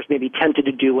operators may be tempted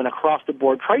to do an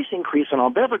across-the-board price increase on all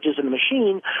beverages in the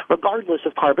machine, regardless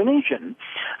of carbonation.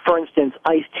 For instance,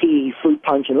 iced tea, fruit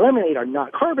punch, and lemonade are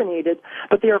not carbonated,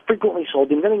 but they are frequently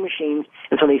sold in vending machines,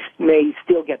 and so they may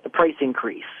still get the price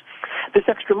increase. This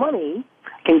extra money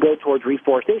can go towards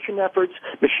reforestation efforts,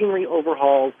 machinery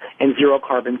overhauls, and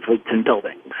zero-carbon fleets and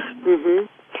buildings. Mm-hmm.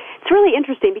 It's really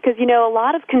interesting because, a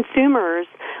lot of consumers,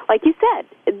 like you said,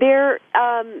 they're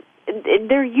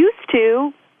used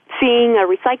to seeing a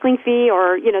recycling fee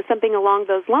or, something along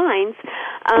those lines.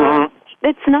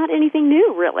 It's not anything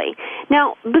new, really.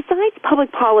 Now, besides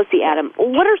public policy, Adam,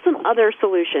 what are some other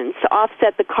solutions to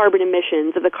offset the carbon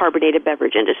emissions of the carbonated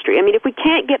beverage industry? I mean, if we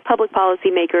can't get public policy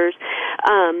makers,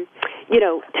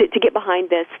 to get behind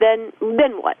this, then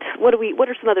what? What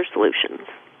are some other solutions?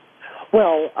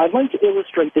 Well, I'd like to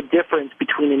illustrate the difference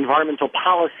between environmental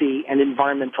policy and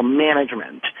environmental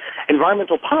management.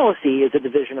 Environmental policy is a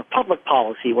division of public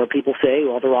policy where people say,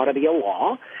 well, there ought to be a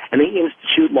law, and they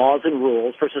institute laws and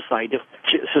rules for society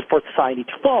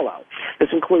to follow. This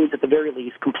includes, at the very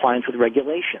least, compliance with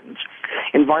regulations.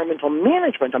 Environmental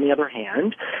management, on the other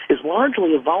hand, is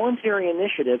largely a voluntary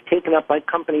initiative taken up by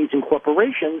companies and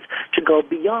corporations to go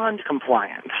beyond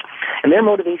compliance. And their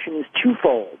motivation is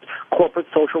twofold: corporate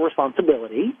social responsibility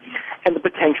and the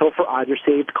potential for either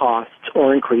saved costs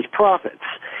or increased profits.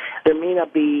 There may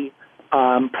not be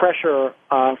pressure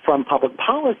from public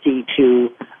policy to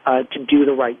do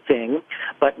the right thing,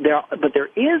 but there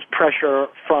is pressure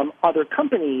from other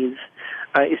companies,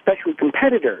 especially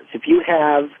competitors. If you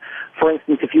have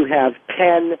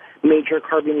 10 major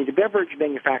carbonated beverage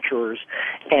manufacturers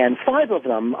and 5 of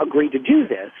them agree to do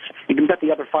this, you can bet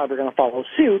the other 5 are going to follow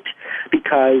suit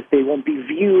because they won't be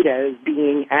viewed as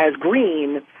being as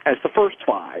green as the first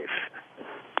 5.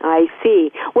 I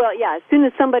see. Well, yeah, as soon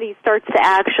as somebody starts to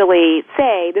actually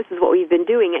say, this is what we've been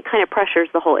doing, it kind of pressures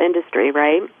the whole industry,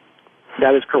 right?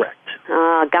 That is correct.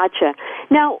 Gotcha.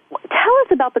 Now, tell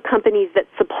us about the companies that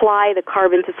supply the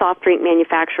carbon to soft drink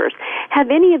manufacturers.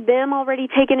 Have any of them already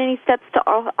taken any steps to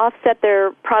offset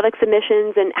their products'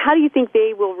 emissions, and how do you think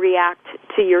they will react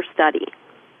to your study?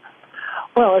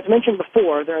 Well, as mentioned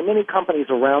before, there are many companies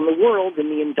around the world in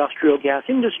the industrial gas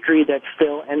industry that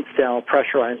fill and sell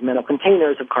pressurized metal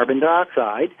containers of carbon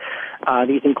dioxide.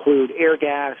 These include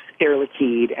Airgas, Air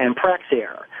Liquide, and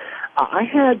Praxair. I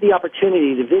had the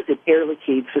opportunity to visit Air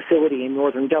Liquide's facility in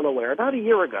northern Delaware about a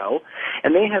year ago,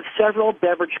 and they have several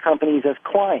beverage companies as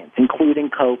clients, including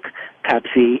Coke,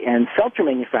 Pepsi, and seltzer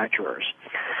manufacturers.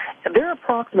 Their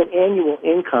approximate annual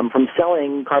income from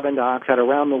selling carbon dioxide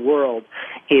around the world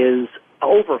is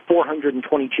over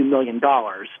 $422 million.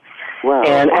 Wow.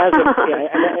 And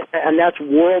and that's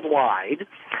worldwide.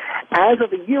 As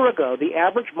of a year ago, the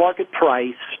average market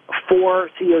price for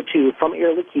CO2 from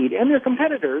Air Liquide and their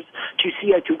competitors to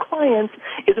CO2 clients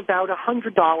is about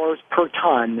 $100 per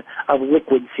ton of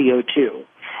liquid CO2.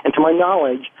 And to my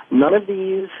knowledge, none of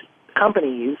these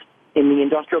companies in the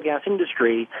industrial gas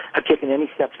industry have taken any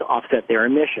steps to offset their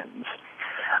emissions.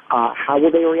 How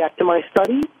will they react to my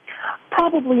study?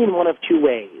 Probably in one of 2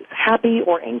 ways, happy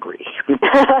or angry.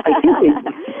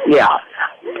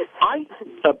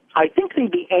 I think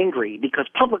they'd be angry because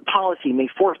public policy may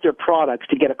force their products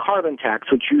to get a carbon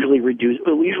tax, which usually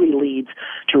leads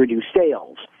to reduced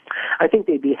sales. I think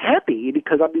they'd be happy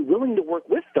because I'd be willing to work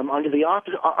with them under the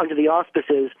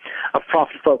auspices of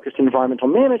profit-focused environmental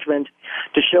management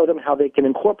to show them how they can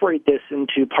incorporate this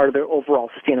into part of their overall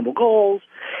sustainable goals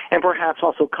and perhaps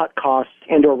also cut costs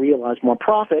and or realize more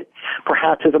profit,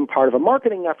 perhaps as a part of a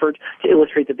marketing effort to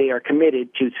illustrate that they are committed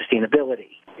to sustainability.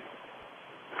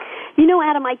 You know,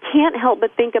 Adam, I can't help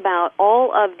but think about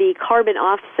all of the carbon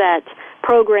offset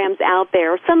programs out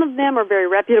there. Some of them are very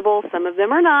reputable, some of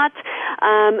them are not,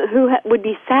 who would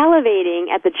be salivating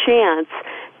at the chance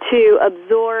to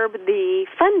absorb the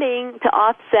funding to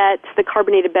offset the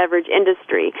carbonated beverage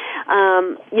industry.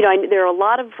 There are a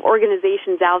lot of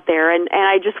organizations out there, and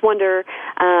I just wonder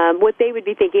what they would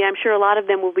be thinking. I'm sure a lot of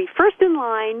them will be first in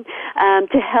line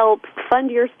to help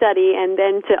fund your study and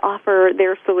then to offer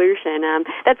their solution.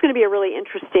 That's going to be a really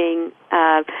interesting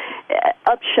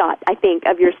upshot, I think,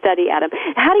 of your study, Adam.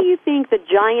 How do you think the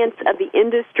giants of the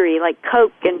industry, like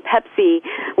Coke and Pepsi,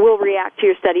 will react to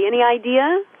your study? Any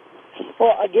idea?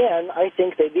 Well, again, I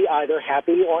think they'd be either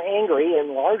happy or angry,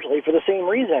 and largely for the same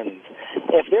reasons.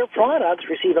 If their products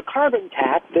receive a carbon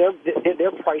tax,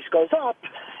 their price goes up,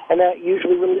 and that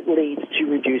usually leads to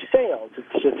reduced sales.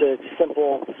 It's just a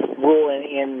simple rule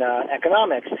in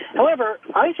economics. However,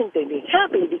 I think they'd be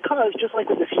happy because, just like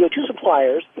with the CO2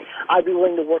 suppliers, I'd be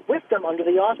willing to work with them under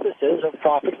the auspices of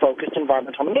profit-focused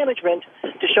environmental management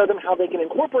to show them how they can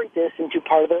incorporate this into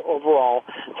part of their overall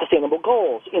sustainable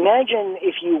goals. Imagine,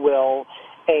 if you will,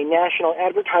 a national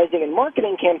advertising and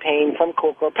marketing campaign from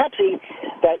Coke or Pepsi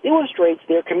that illustrates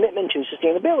their commitment to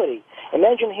sustainability.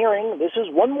 Imagine hearing, this is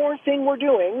one more thing we're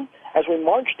doing as we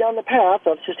march down the path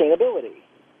of sustainability.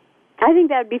 I think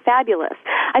that would be fabulous.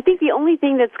 I think the only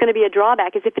thing that's going to be a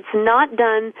drawback is if it's not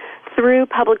done through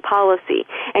public policy.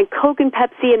 And Coke and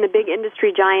Pepsi and the big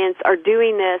industry giants are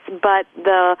doing this, but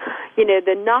the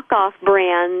knockoff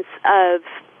brands of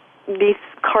these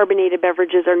carbonated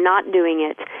beverages are not doing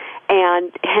it,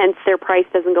 and hence their price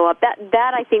doesn't go up.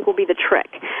 That I think will be the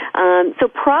trick. So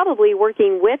probably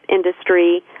working with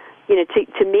industry,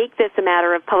 to make this a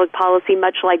matter of public policy,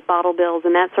 much like bottle bills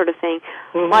and that sort of thing,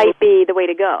 might be the way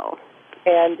to go.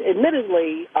 And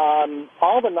admittedly,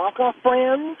 all the knockoff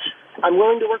brands, I'm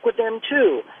willing to work with them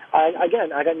too.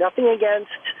 Again, I got nothing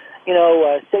against,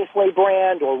 Safeway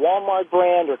brand or Walmart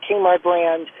brand or Kmart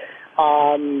brand.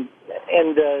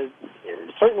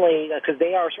 Certainly, because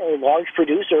they are certainly large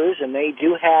producers and they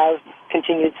do have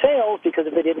continued sales, because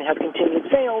if they didn't have continued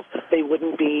sales, they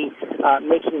wouldn't be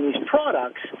making these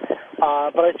products.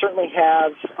 But I certainly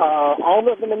have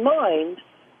all of them in mind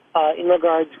in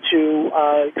regards to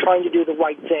trying to do the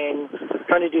right thing,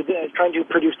 trying to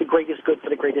produce the greatest good for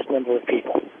the greatest number of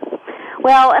people.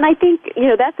 Well, and I think,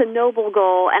 that's a noble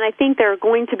goal, and I think there are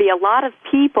going to be a lot of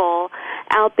people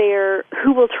out there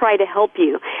who will try to help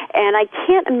you. And I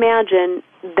can't imagine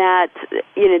that,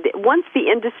 once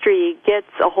the industry gets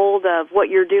a hold of what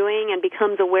you're doing and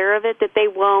becomes aware of it, that they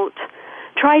won't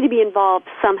try to be involved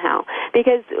somehow.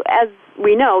 Because as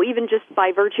we know, even just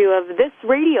by virtue of this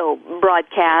radio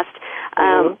broadcast,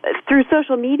 through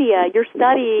social media, your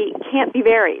study can't be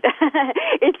buried.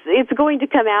 It's going to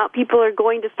come out. People are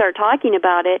going to start talking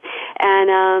about it.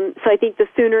 And so I think the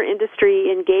sooner industry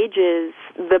engages,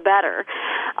 the better.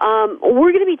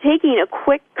 We're going to be taking a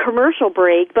quick commercial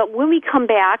break, but when we come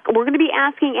back, we're going to be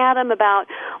asking Adam about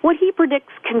what he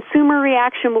predicts consumer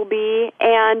reaction will be,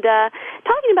 and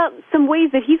talking about some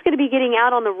ways that he's going to be getting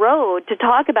out on the road to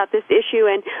talk about this issue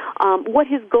and what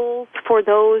his goals for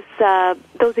those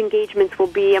engagements will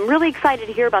be. I'm really excited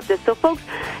to hear about this. So, folks,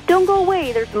 don't go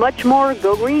away. There's much more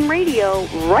Go Green Radio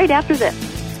right after this.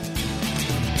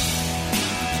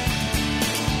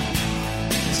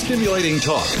 Stimulating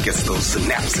talk gets those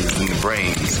synapses in the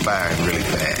brain firing really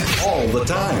fast. All the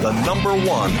time. The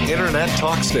 #1 Internet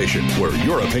talk station where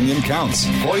your opinion counts.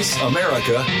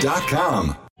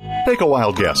 VoiceAmerica.com. Take a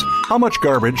wild guess. How much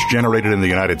garbage generated in the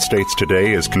United States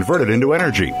today is converted into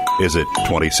energy? Is it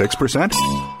 26%,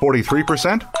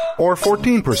 43%, or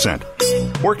 14%?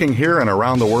 Working here and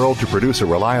around the world to produce a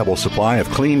reliable supply of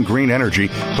clean, green energy,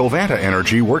 Covanta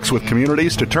Energy works with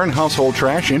communities to turn household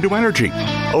trash into energy.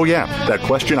 Oh yeah, that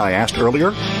question I asked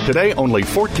earlier? Today, only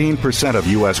 14% of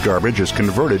U.S. garbage is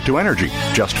converted to energy.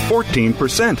 Just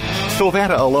 14%.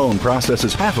 Covanta alone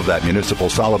processes half of that municipal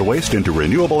solid waste into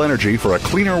renewable energy for a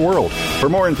cleaner world. For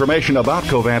more information about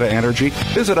Covanta Energy,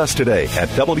 visit us today at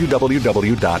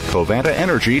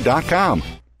www.covantaenergy.com.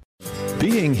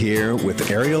 Being Here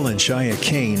with Ariel and Shia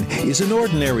Kane is an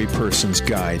ordinary person's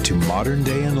guide to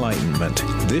modern-day enlightenment.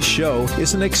 This show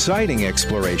is an exciting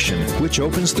exploration which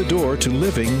opens the door to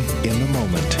living in the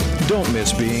moment. Don't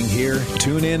miss Being Here.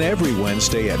 Tune in every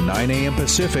Wednesday at 9 a.m.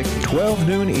 Pacific, 12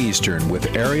 noon Eastern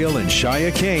with Ariel and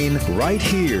Shia Kane right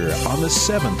here on the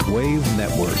Seventh Wave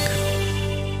Network.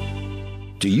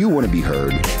 Do you want to be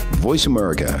heard? Voice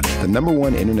America, the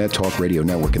 #1 internet talk radio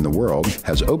network in the world,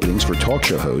 has openings for talk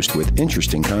show hosts with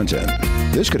interesting content.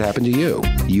 This could happen to you.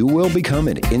 You will become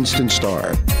an instant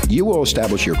star. You will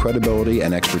establish your credibility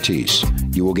and expertise.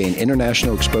 You will gain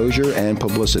international exposure and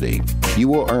publicity. You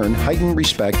will earn heightened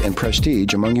respect and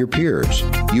prestige among your peers.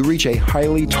 You reach a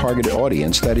highly targeted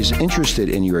audience that is interested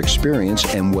in your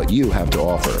experience and what you have to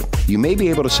offer. You may be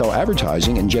able to sell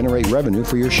advertising and generate revenue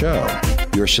for your show.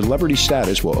 Your celebrity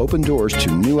status will open doors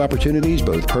to new opportunities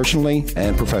both personally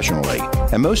and professionally.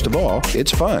 And most of all,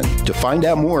 it's fun. To find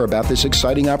out more about this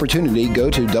exciting opportunity, go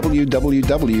to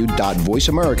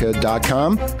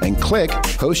www.voiceamerica.com and click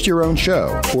Host Your Own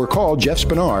Show or call Jeff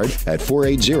Spinard at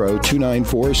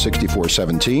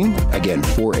 480-294-6417. Again,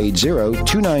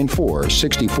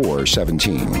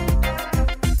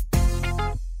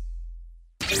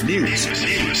 480-294-6417. News,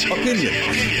 opinion,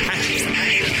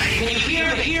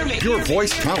 your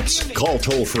voice counts. Call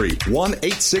toll-free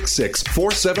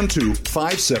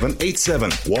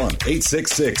 1-866-472-5787.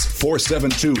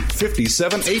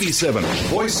 1-866-472-5787.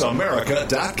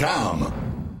 VoiceAmerica.com.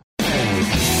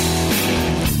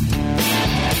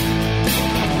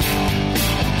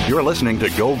 You're listening to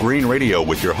Go Green Radio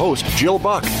with your host, Jill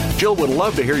Buck. Jill would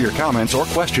love to hear your comments or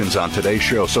questions on today's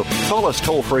show, so call us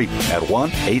toll-free at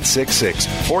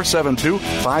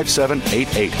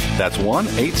 1-866-472-5788. That's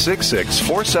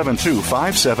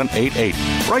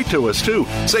 1-866-472-5788. Write to us, too.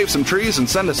 Save some trees and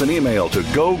send us an email to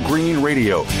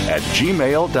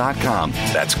gogreenradio@gmail.com.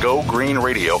 That's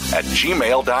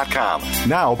gogreenradio@gmail.com.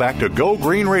 Now back to Go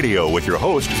Green Radio with your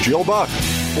host, Jill Buck.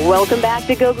 Welcome back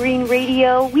to Go Green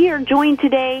Radio. We are joined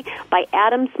today by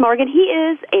Adam Smargon. He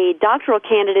is a doctoral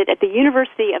candidate at the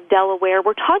University of Delaware.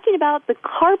 We're talking about the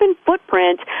carbon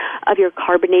footprint of your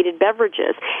carbonated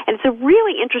beverages. And it's a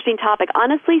really interesting topic.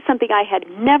 Honestly, something I had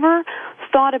never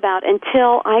thought about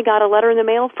until I got a letter in the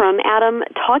mail from Adam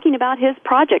talking about his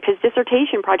project, his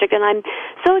dissertation project, and I'm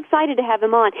so excited to have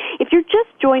him on. If you're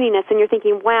just joining us and you're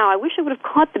thinking, wow, I wish I would have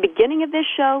caught the beginning of this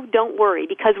show, don't worry,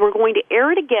 because we're going to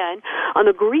air it again on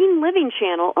the Green Living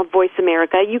channel of Voice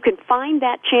America. You can find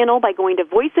that channel by going to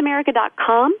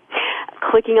voiceamerica.com,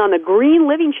 clicking on the Green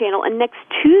Living channel, and next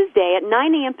Tuesday at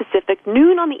 9 a.m. Pacific,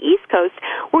 noon on the East Coast,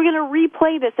 we're going to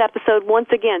replay this episode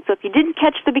once again. So if you didn't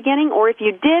catch the beginning, or if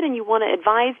you did and you want to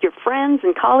advise your friends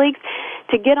and colleagues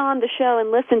to get on the show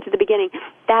and listen to the beginning,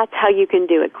 that's how you can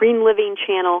do it. Green Living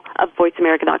channel of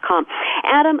voiceamerica.com.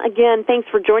 Adam, again, thanks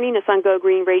for joining us on Go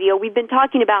Green Radio. We've been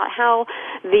talking about how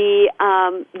the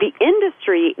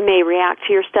industry may react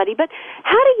to your study, but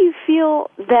how do you feel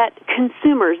that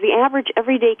consumers, the average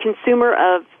everyday consumer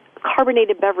of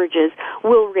carbonated beverages,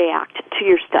 will react to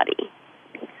your study?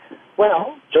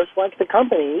 Well, just like the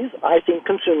companies, I think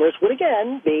consumers would,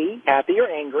 again, be happy or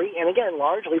angry, and again,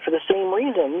 largely for the same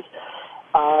reasons.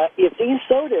 If these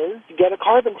sodas get a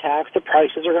carbon tax, the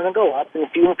prices are going to go up and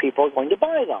fewer people are going to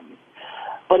buy them.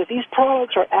 But if these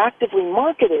products are actively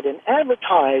marketed and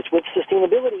advertised with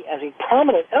sustainability as a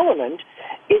prominent element,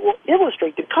 it will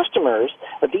illustrate to customers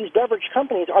that these beverage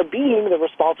companies are being the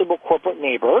responsible corporate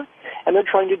neighbor, and they're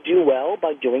trying to do well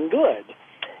by doing good.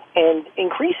 And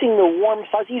increasing the warm,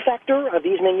 fuzzy factor of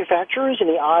these manufacturers in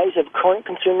the eyes of current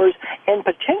consumers and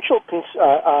potential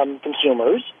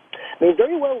consumers may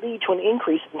very well lead to an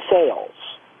increase in sales.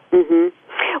 Mm-hmm.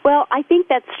 Well, I think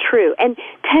that's true. And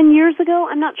 10 years ago,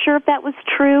 I'm not sure if that was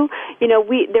true. You know,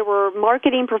 there were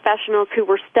marketing professionals who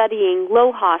were studying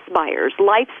LOHAS buyers,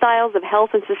 lifestyles of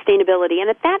health and sustainability. And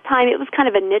at that time, it was kind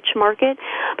of a niche market.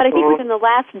 But I think within the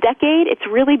last decade, it's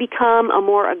really become a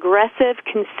more aggressive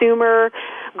consumer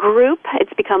group.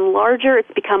 It's become larger.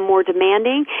 It's become more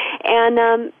demanding.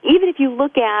 And even if you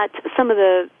look at some of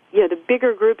the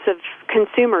bigger groups of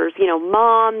consumers,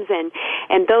 moms and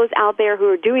those out there who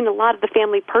are doing a lot of the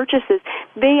family purchases,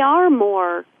 they are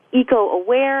more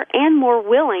eco-aware and more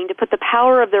willing to put the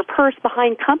power of their purse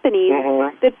behind companies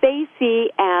that they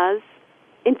see as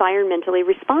environmentally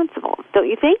responsible. Don't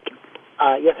you think?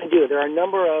 Yes, I do. There are a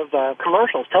number of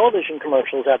commercials, television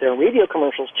commercials out there, radio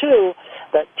commercials too,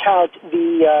 that tout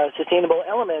the sustainable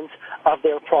elements of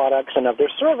their products and of their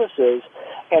services,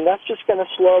 and that's just going to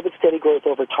slow but steady growth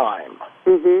over time.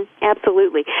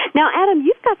 Absolutely. Now, Adam,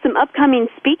 you've got some upcoming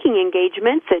speaking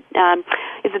engagements at,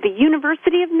 is it the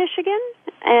University of Michigan?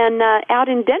 and out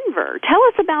in Denver. Tell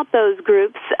us about those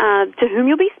groups, to whom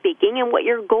you'll be speaking, and what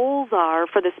your goals are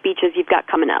for the speeches you've got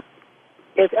coming up.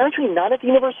 It's actually not at the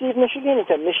University of Michigan.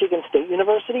 It's at Michigan State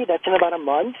University. That's in about a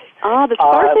month. Oh, the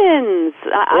Spartans.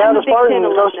 I'm a big fan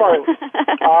of those Spartans.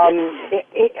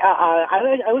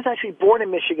 I was actually born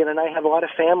in Michigan, and I have a lot of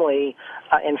family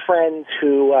and friends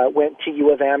who went to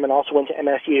U of M and also went to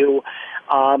MSU.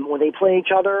 When they play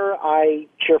each other, I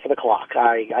cheer for the clock.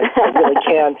 I really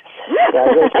can't. I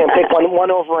really can't pick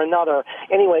one over another.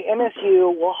 Anyway,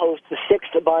 MSU will host the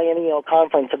 6th biennial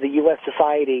conference of the U.S.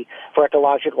 Society for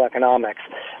Ecological Economics.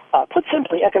 Put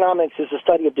simply, economics is the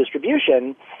study of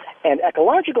distribution, and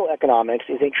ecological economics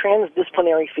is a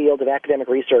transdisciplinary field of academic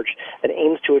research that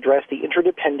aims to address the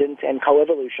interdependence and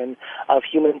coevolution of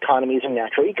human economies and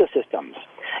natural ecosystems.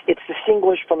 It's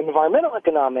distinguished from environmental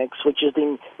economics, which is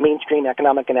the mainstream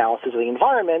economic analysis of the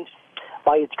environment,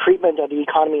 by its treatment of the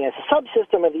economy as a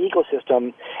subsystem of the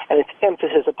ecosystem and its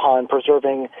emphasis upon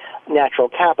preserving natural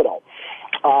capital.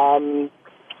 In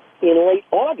late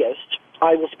August,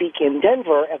 I will speak in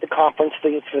Denver at the conference for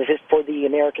the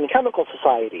American Chemical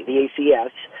Society, the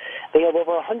ACS. They have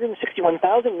over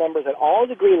 161,000 members at all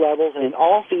degree levels and in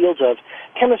all fields of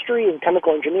chemistry and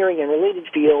chemical engineering and related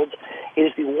fields. It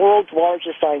is the world's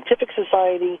largest scientific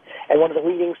society and one of the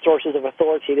leading sources of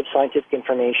authoritative scientific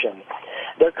information.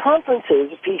 Their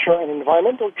conferences feature an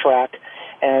environmental track,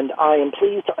 and I am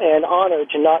pleased and honored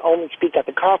to not only speak at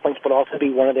the conference but also be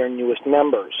one of their newest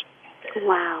members.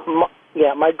 Wow.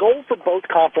 My goal for both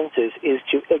conferences is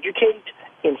to educate,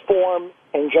 inform,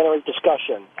 and generate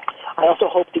discussion. I also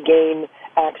hope to gain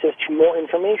access to more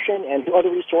information and to other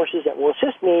resources that will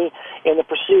assist me in the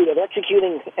pursuit of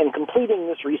executing and completing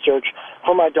this research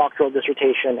for my doctoral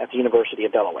dissertation at the University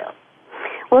of Delaware.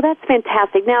 Well, that's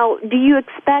fantastic. Now, do you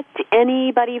expect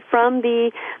anybody from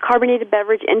the carbonated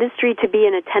beverage industry to be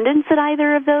in attendance at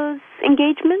either of those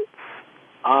engagements?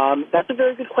 That's a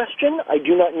very good question. I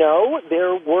do not know.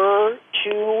 There were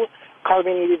 2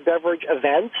 carbonated beverage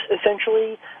events,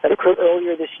 essentially, that occurred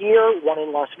earlier this year, one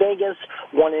in Las Vegas,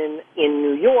 one in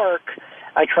New York.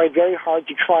 I tried very hard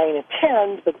to try and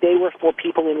attend, but they were for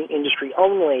people in the industry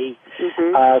only,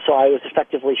 so I was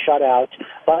effectively shut out.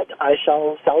 But I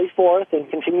shall sally forth and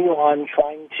continue on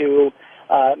trying to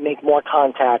make more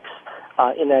contacts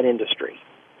in that industry.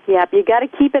 Yep, you got to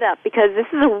keep it up because this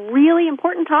is a really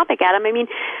important topic, Adam. I mean,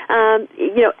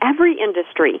 every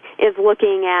industry is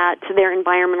looking at their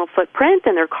environmental footprint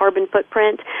and their carbon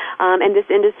footprint, and this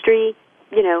industry,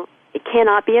 it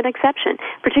cannot be an exception,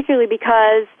 particularly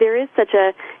because there is such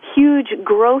a huge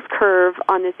growth curve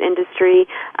on this industry.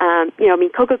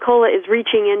 Coca-Cola is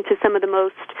reaching into some of the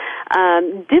most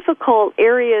difficult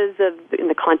areas in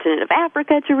the continent of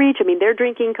Africa to reach. I mean, they're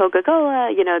drinking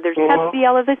Coca-Cola. There's Pepsi,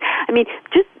 all of this. I mean,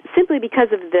 just simply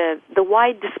because of the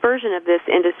wide dispersion of this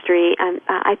industry,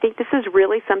 I think this is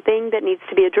really something that needs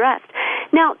to be addressed.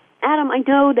 Now, Adam, I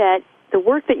know that the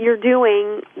work that you're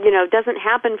doing, doesn't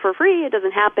happen for free. It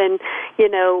doesn't happen,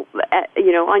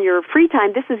 on your free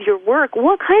time. This is your work.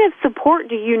 What kind of support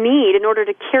do you need in order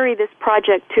to carry this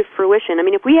project to fruition? I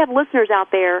mean, if we have listeners out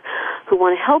there who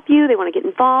want to help you, they want to get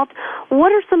involved,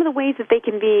 what are some of the ways that they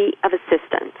can be of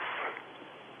assistance?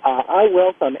 I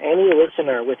welcome any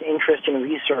listener with interest in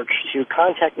research to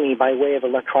contact me by way of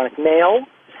electronic mail.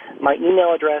 My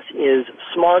email address is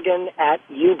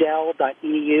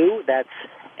smargon@udel.edu. That's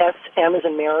S-M as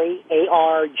in Mary,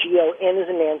 A-R-G-O-N as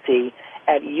in Nancy,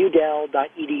 at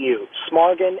udel.edu.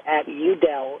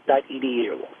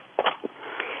 Smargon@udel.edu.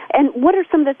 And what are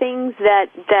some of the things that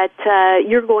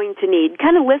you're going to need?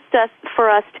 Kind of list for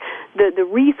us the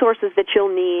resources that you'll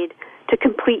need to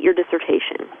complete your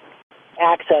dissertation.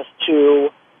 Access to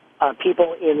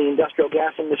people in the industrial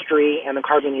gas industry and the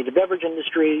carbonated beverage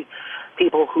industry,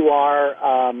 people who are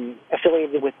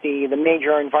affiliated with the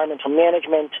major environmental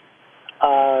management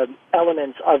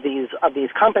elements of these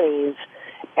companies,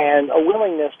 and a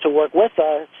willingness to work with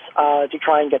us to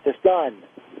try and get this done.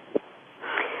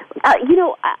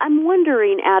 I'm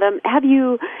wondering, Adam, have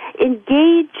you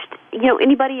engaged,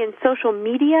 anybody in social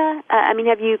media?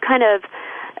 Have you kind of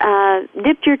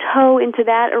dipped your toe into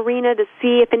that arena to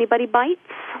see if anybody bites?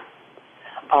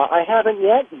 I haven't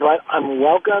yet, but I'm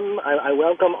welcome. I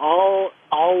welcome all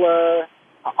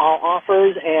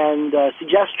offers and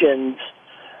suggestions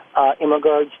in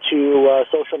regards to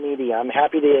social media. I'm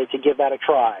happy to give that a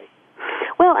try.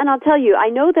 Well, and I'll tell you, I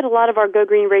know that a lot of our Go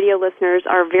Green Radio listeners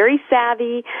are very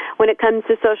savvy when it comes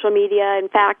to social media. In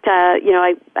fact,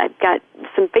 I've got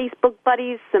some Facebook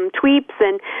buddies, some tweeps,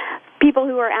 and people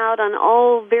who are out on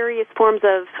all various forms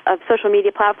of social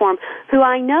media platform who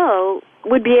I know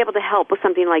would be able to help with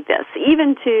something like this,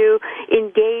 even to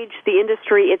engage the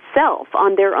industry itself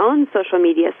on their own social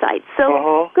media sites.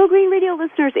 So, Go Green Radio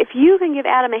listeners, if you can give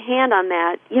Adam a hand on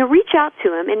that, reach out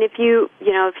to him. And if you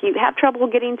have trouble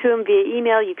getting to him via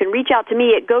email, you can reach out to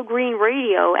me at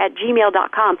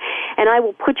gogreenradio@gmail.com, and I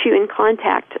will put you in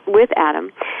contact with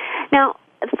Adam. Now,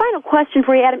 the final question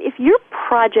for you, Adam, if your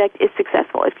project is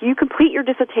successful, if you complete your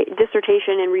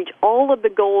dissertation and reach all of the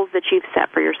goals that you've set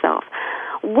for yourself,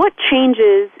 what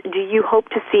changes do you hope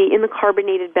to see in the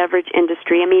carbonated beverage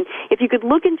industry? I mean, if you could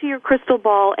look into your crystal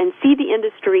ball and see the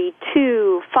industry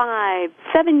 2, 5,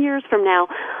 7 years from now,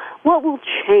 what will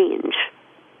change?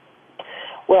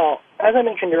 Well, as I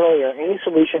mentioned earlier, any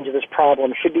solution to this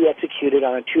problem should be executed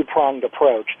on a two-pronged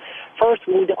approach. First,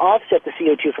 we need to offset the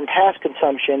CO2 from past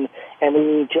consumption, and we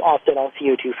need to offset all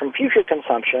CO2 from future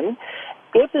consumption.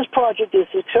 If this project is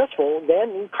successful,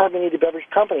 then carbonated beverage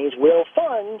companies will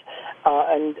fund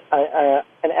an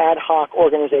ad hoc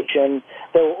organization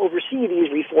that will oversee these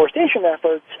reforestation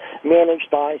efforts managed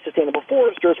by sustainable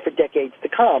foresters for decades to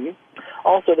come.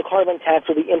 Also, the carbon tax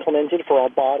will be implemented for all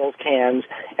bottles, cans,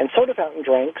 and soda fountain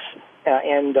drinks,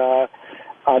 and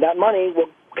that money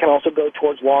can also go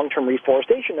towards long-term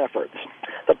reforestation efforts.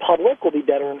 The public will be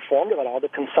better informed about all the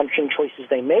consumption choices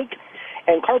they make,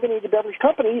 and carbonated beverage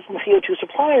companies and CO2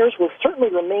 suppliers will certainly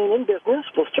remain in business,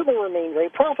 will certainly remain very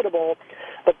profitable,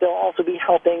 but they'll also be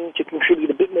helping to contribute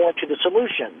a bit more to the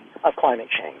solution of climate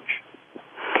change.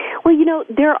 Well,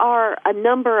 there are a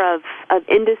number of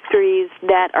industries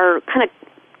that are kind of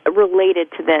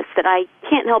related to this that I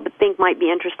can't help but think might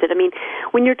be interested. I mean,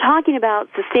 when you're talking about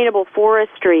sustainable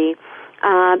forestry,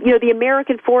 the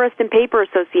American Forest and Paper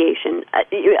Association,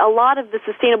 a lot of the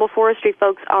sustainable forestry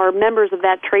folks are members of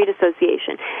that trade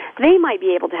association. They might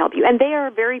be able to help you, and they are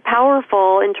very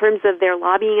powerful in terms of their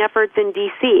lobbying efforts in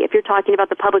D.C. If you're talking about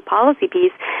the public policy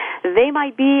piece, they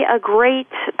might be a great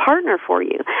partner for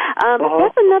you.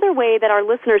 That's another way that our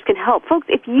listeners can help. Folks,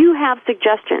 if you have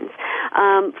suggestions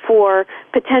for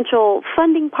potential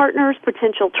funding partners,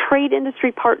 potential trade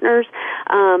industry partners,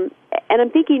 and I'm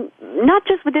thinking not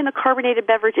just within the carbonated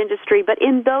beverage industry, but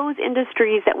in those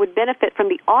industries that would benefit from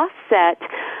the offset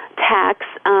tax,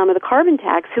 or the carbon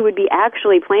tax, who would be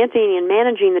actually planting and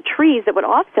managing the trees that would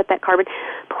offset that carbon,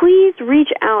 please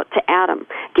reach out to Adam.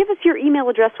 Give us your email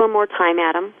address one more time,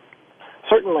 Adam.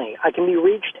 Certainly. I can be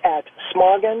reached at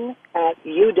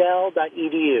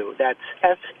smargon@udel.edu. That's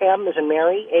SM as in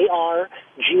Mary,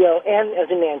 ARGON as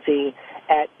in Nancy,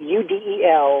 at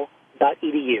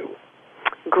UDEL.edu.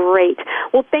 Great.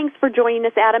 Well, thanks for joining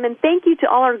us, Adam, and thank you to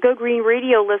all our Go Green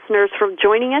Radio listeners for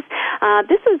joining us.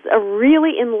 This is a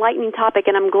really enlightening topic,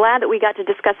 and I'm glad that we got to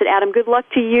discuss it, Adam. Good luck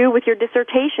to you with your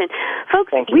dissertation.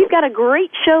 Folks, we've got a great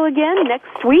show again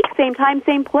next week, same time,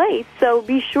 same place, so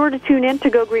be sure to tune in to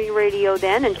Go Green Radio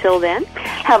then. Until then,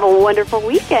 have a wonderful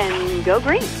week, and go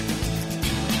green.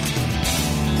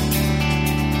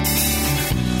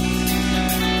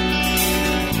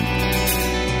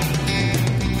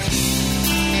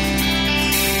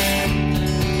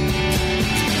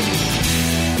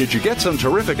 Did you get some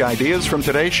terrific ideas from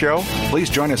today's show?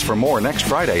 Please join us for more next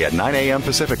Friday at 9 a.m.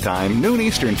 Pacific Time, noon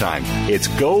Eastern Time. It's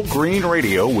Go Green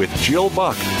Radio with Jill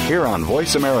Buck here on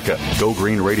Voice America. Go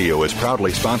Green Radio is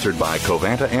proudly sponsored by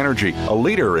Covanta Energy, a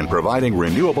leader in providing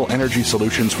renewable energy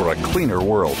solutions for a cleaner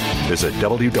world. Visit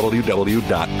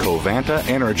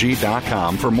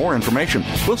www.covantaenergy.com for more information.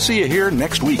 We'll see you here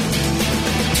next week.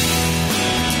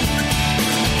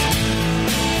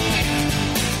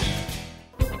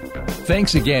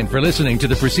 Thanks again for listening to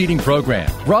the preceding program,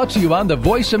 brought to you on the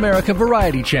Voice America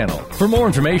Variety Channel. For more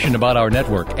information about our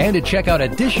network and to check out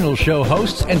additional show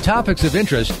hosts and topics of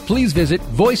interest, please visit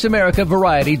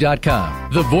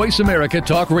voiceamericavariety.com. The Voice America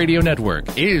Talk Radio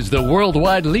Network is the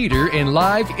worldwide leader in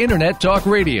live Internet talk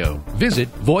radio. Visit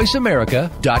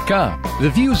voiceamerica.com. The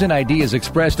views and ideas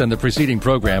expressed on the preceding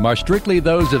program are strictly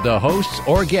those of the hosts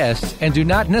or guests and do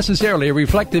not necessarily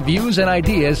reflect the views and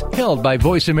ideas held by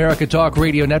Voice America Talk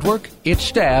Radio Network, its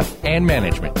staff, and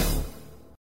management.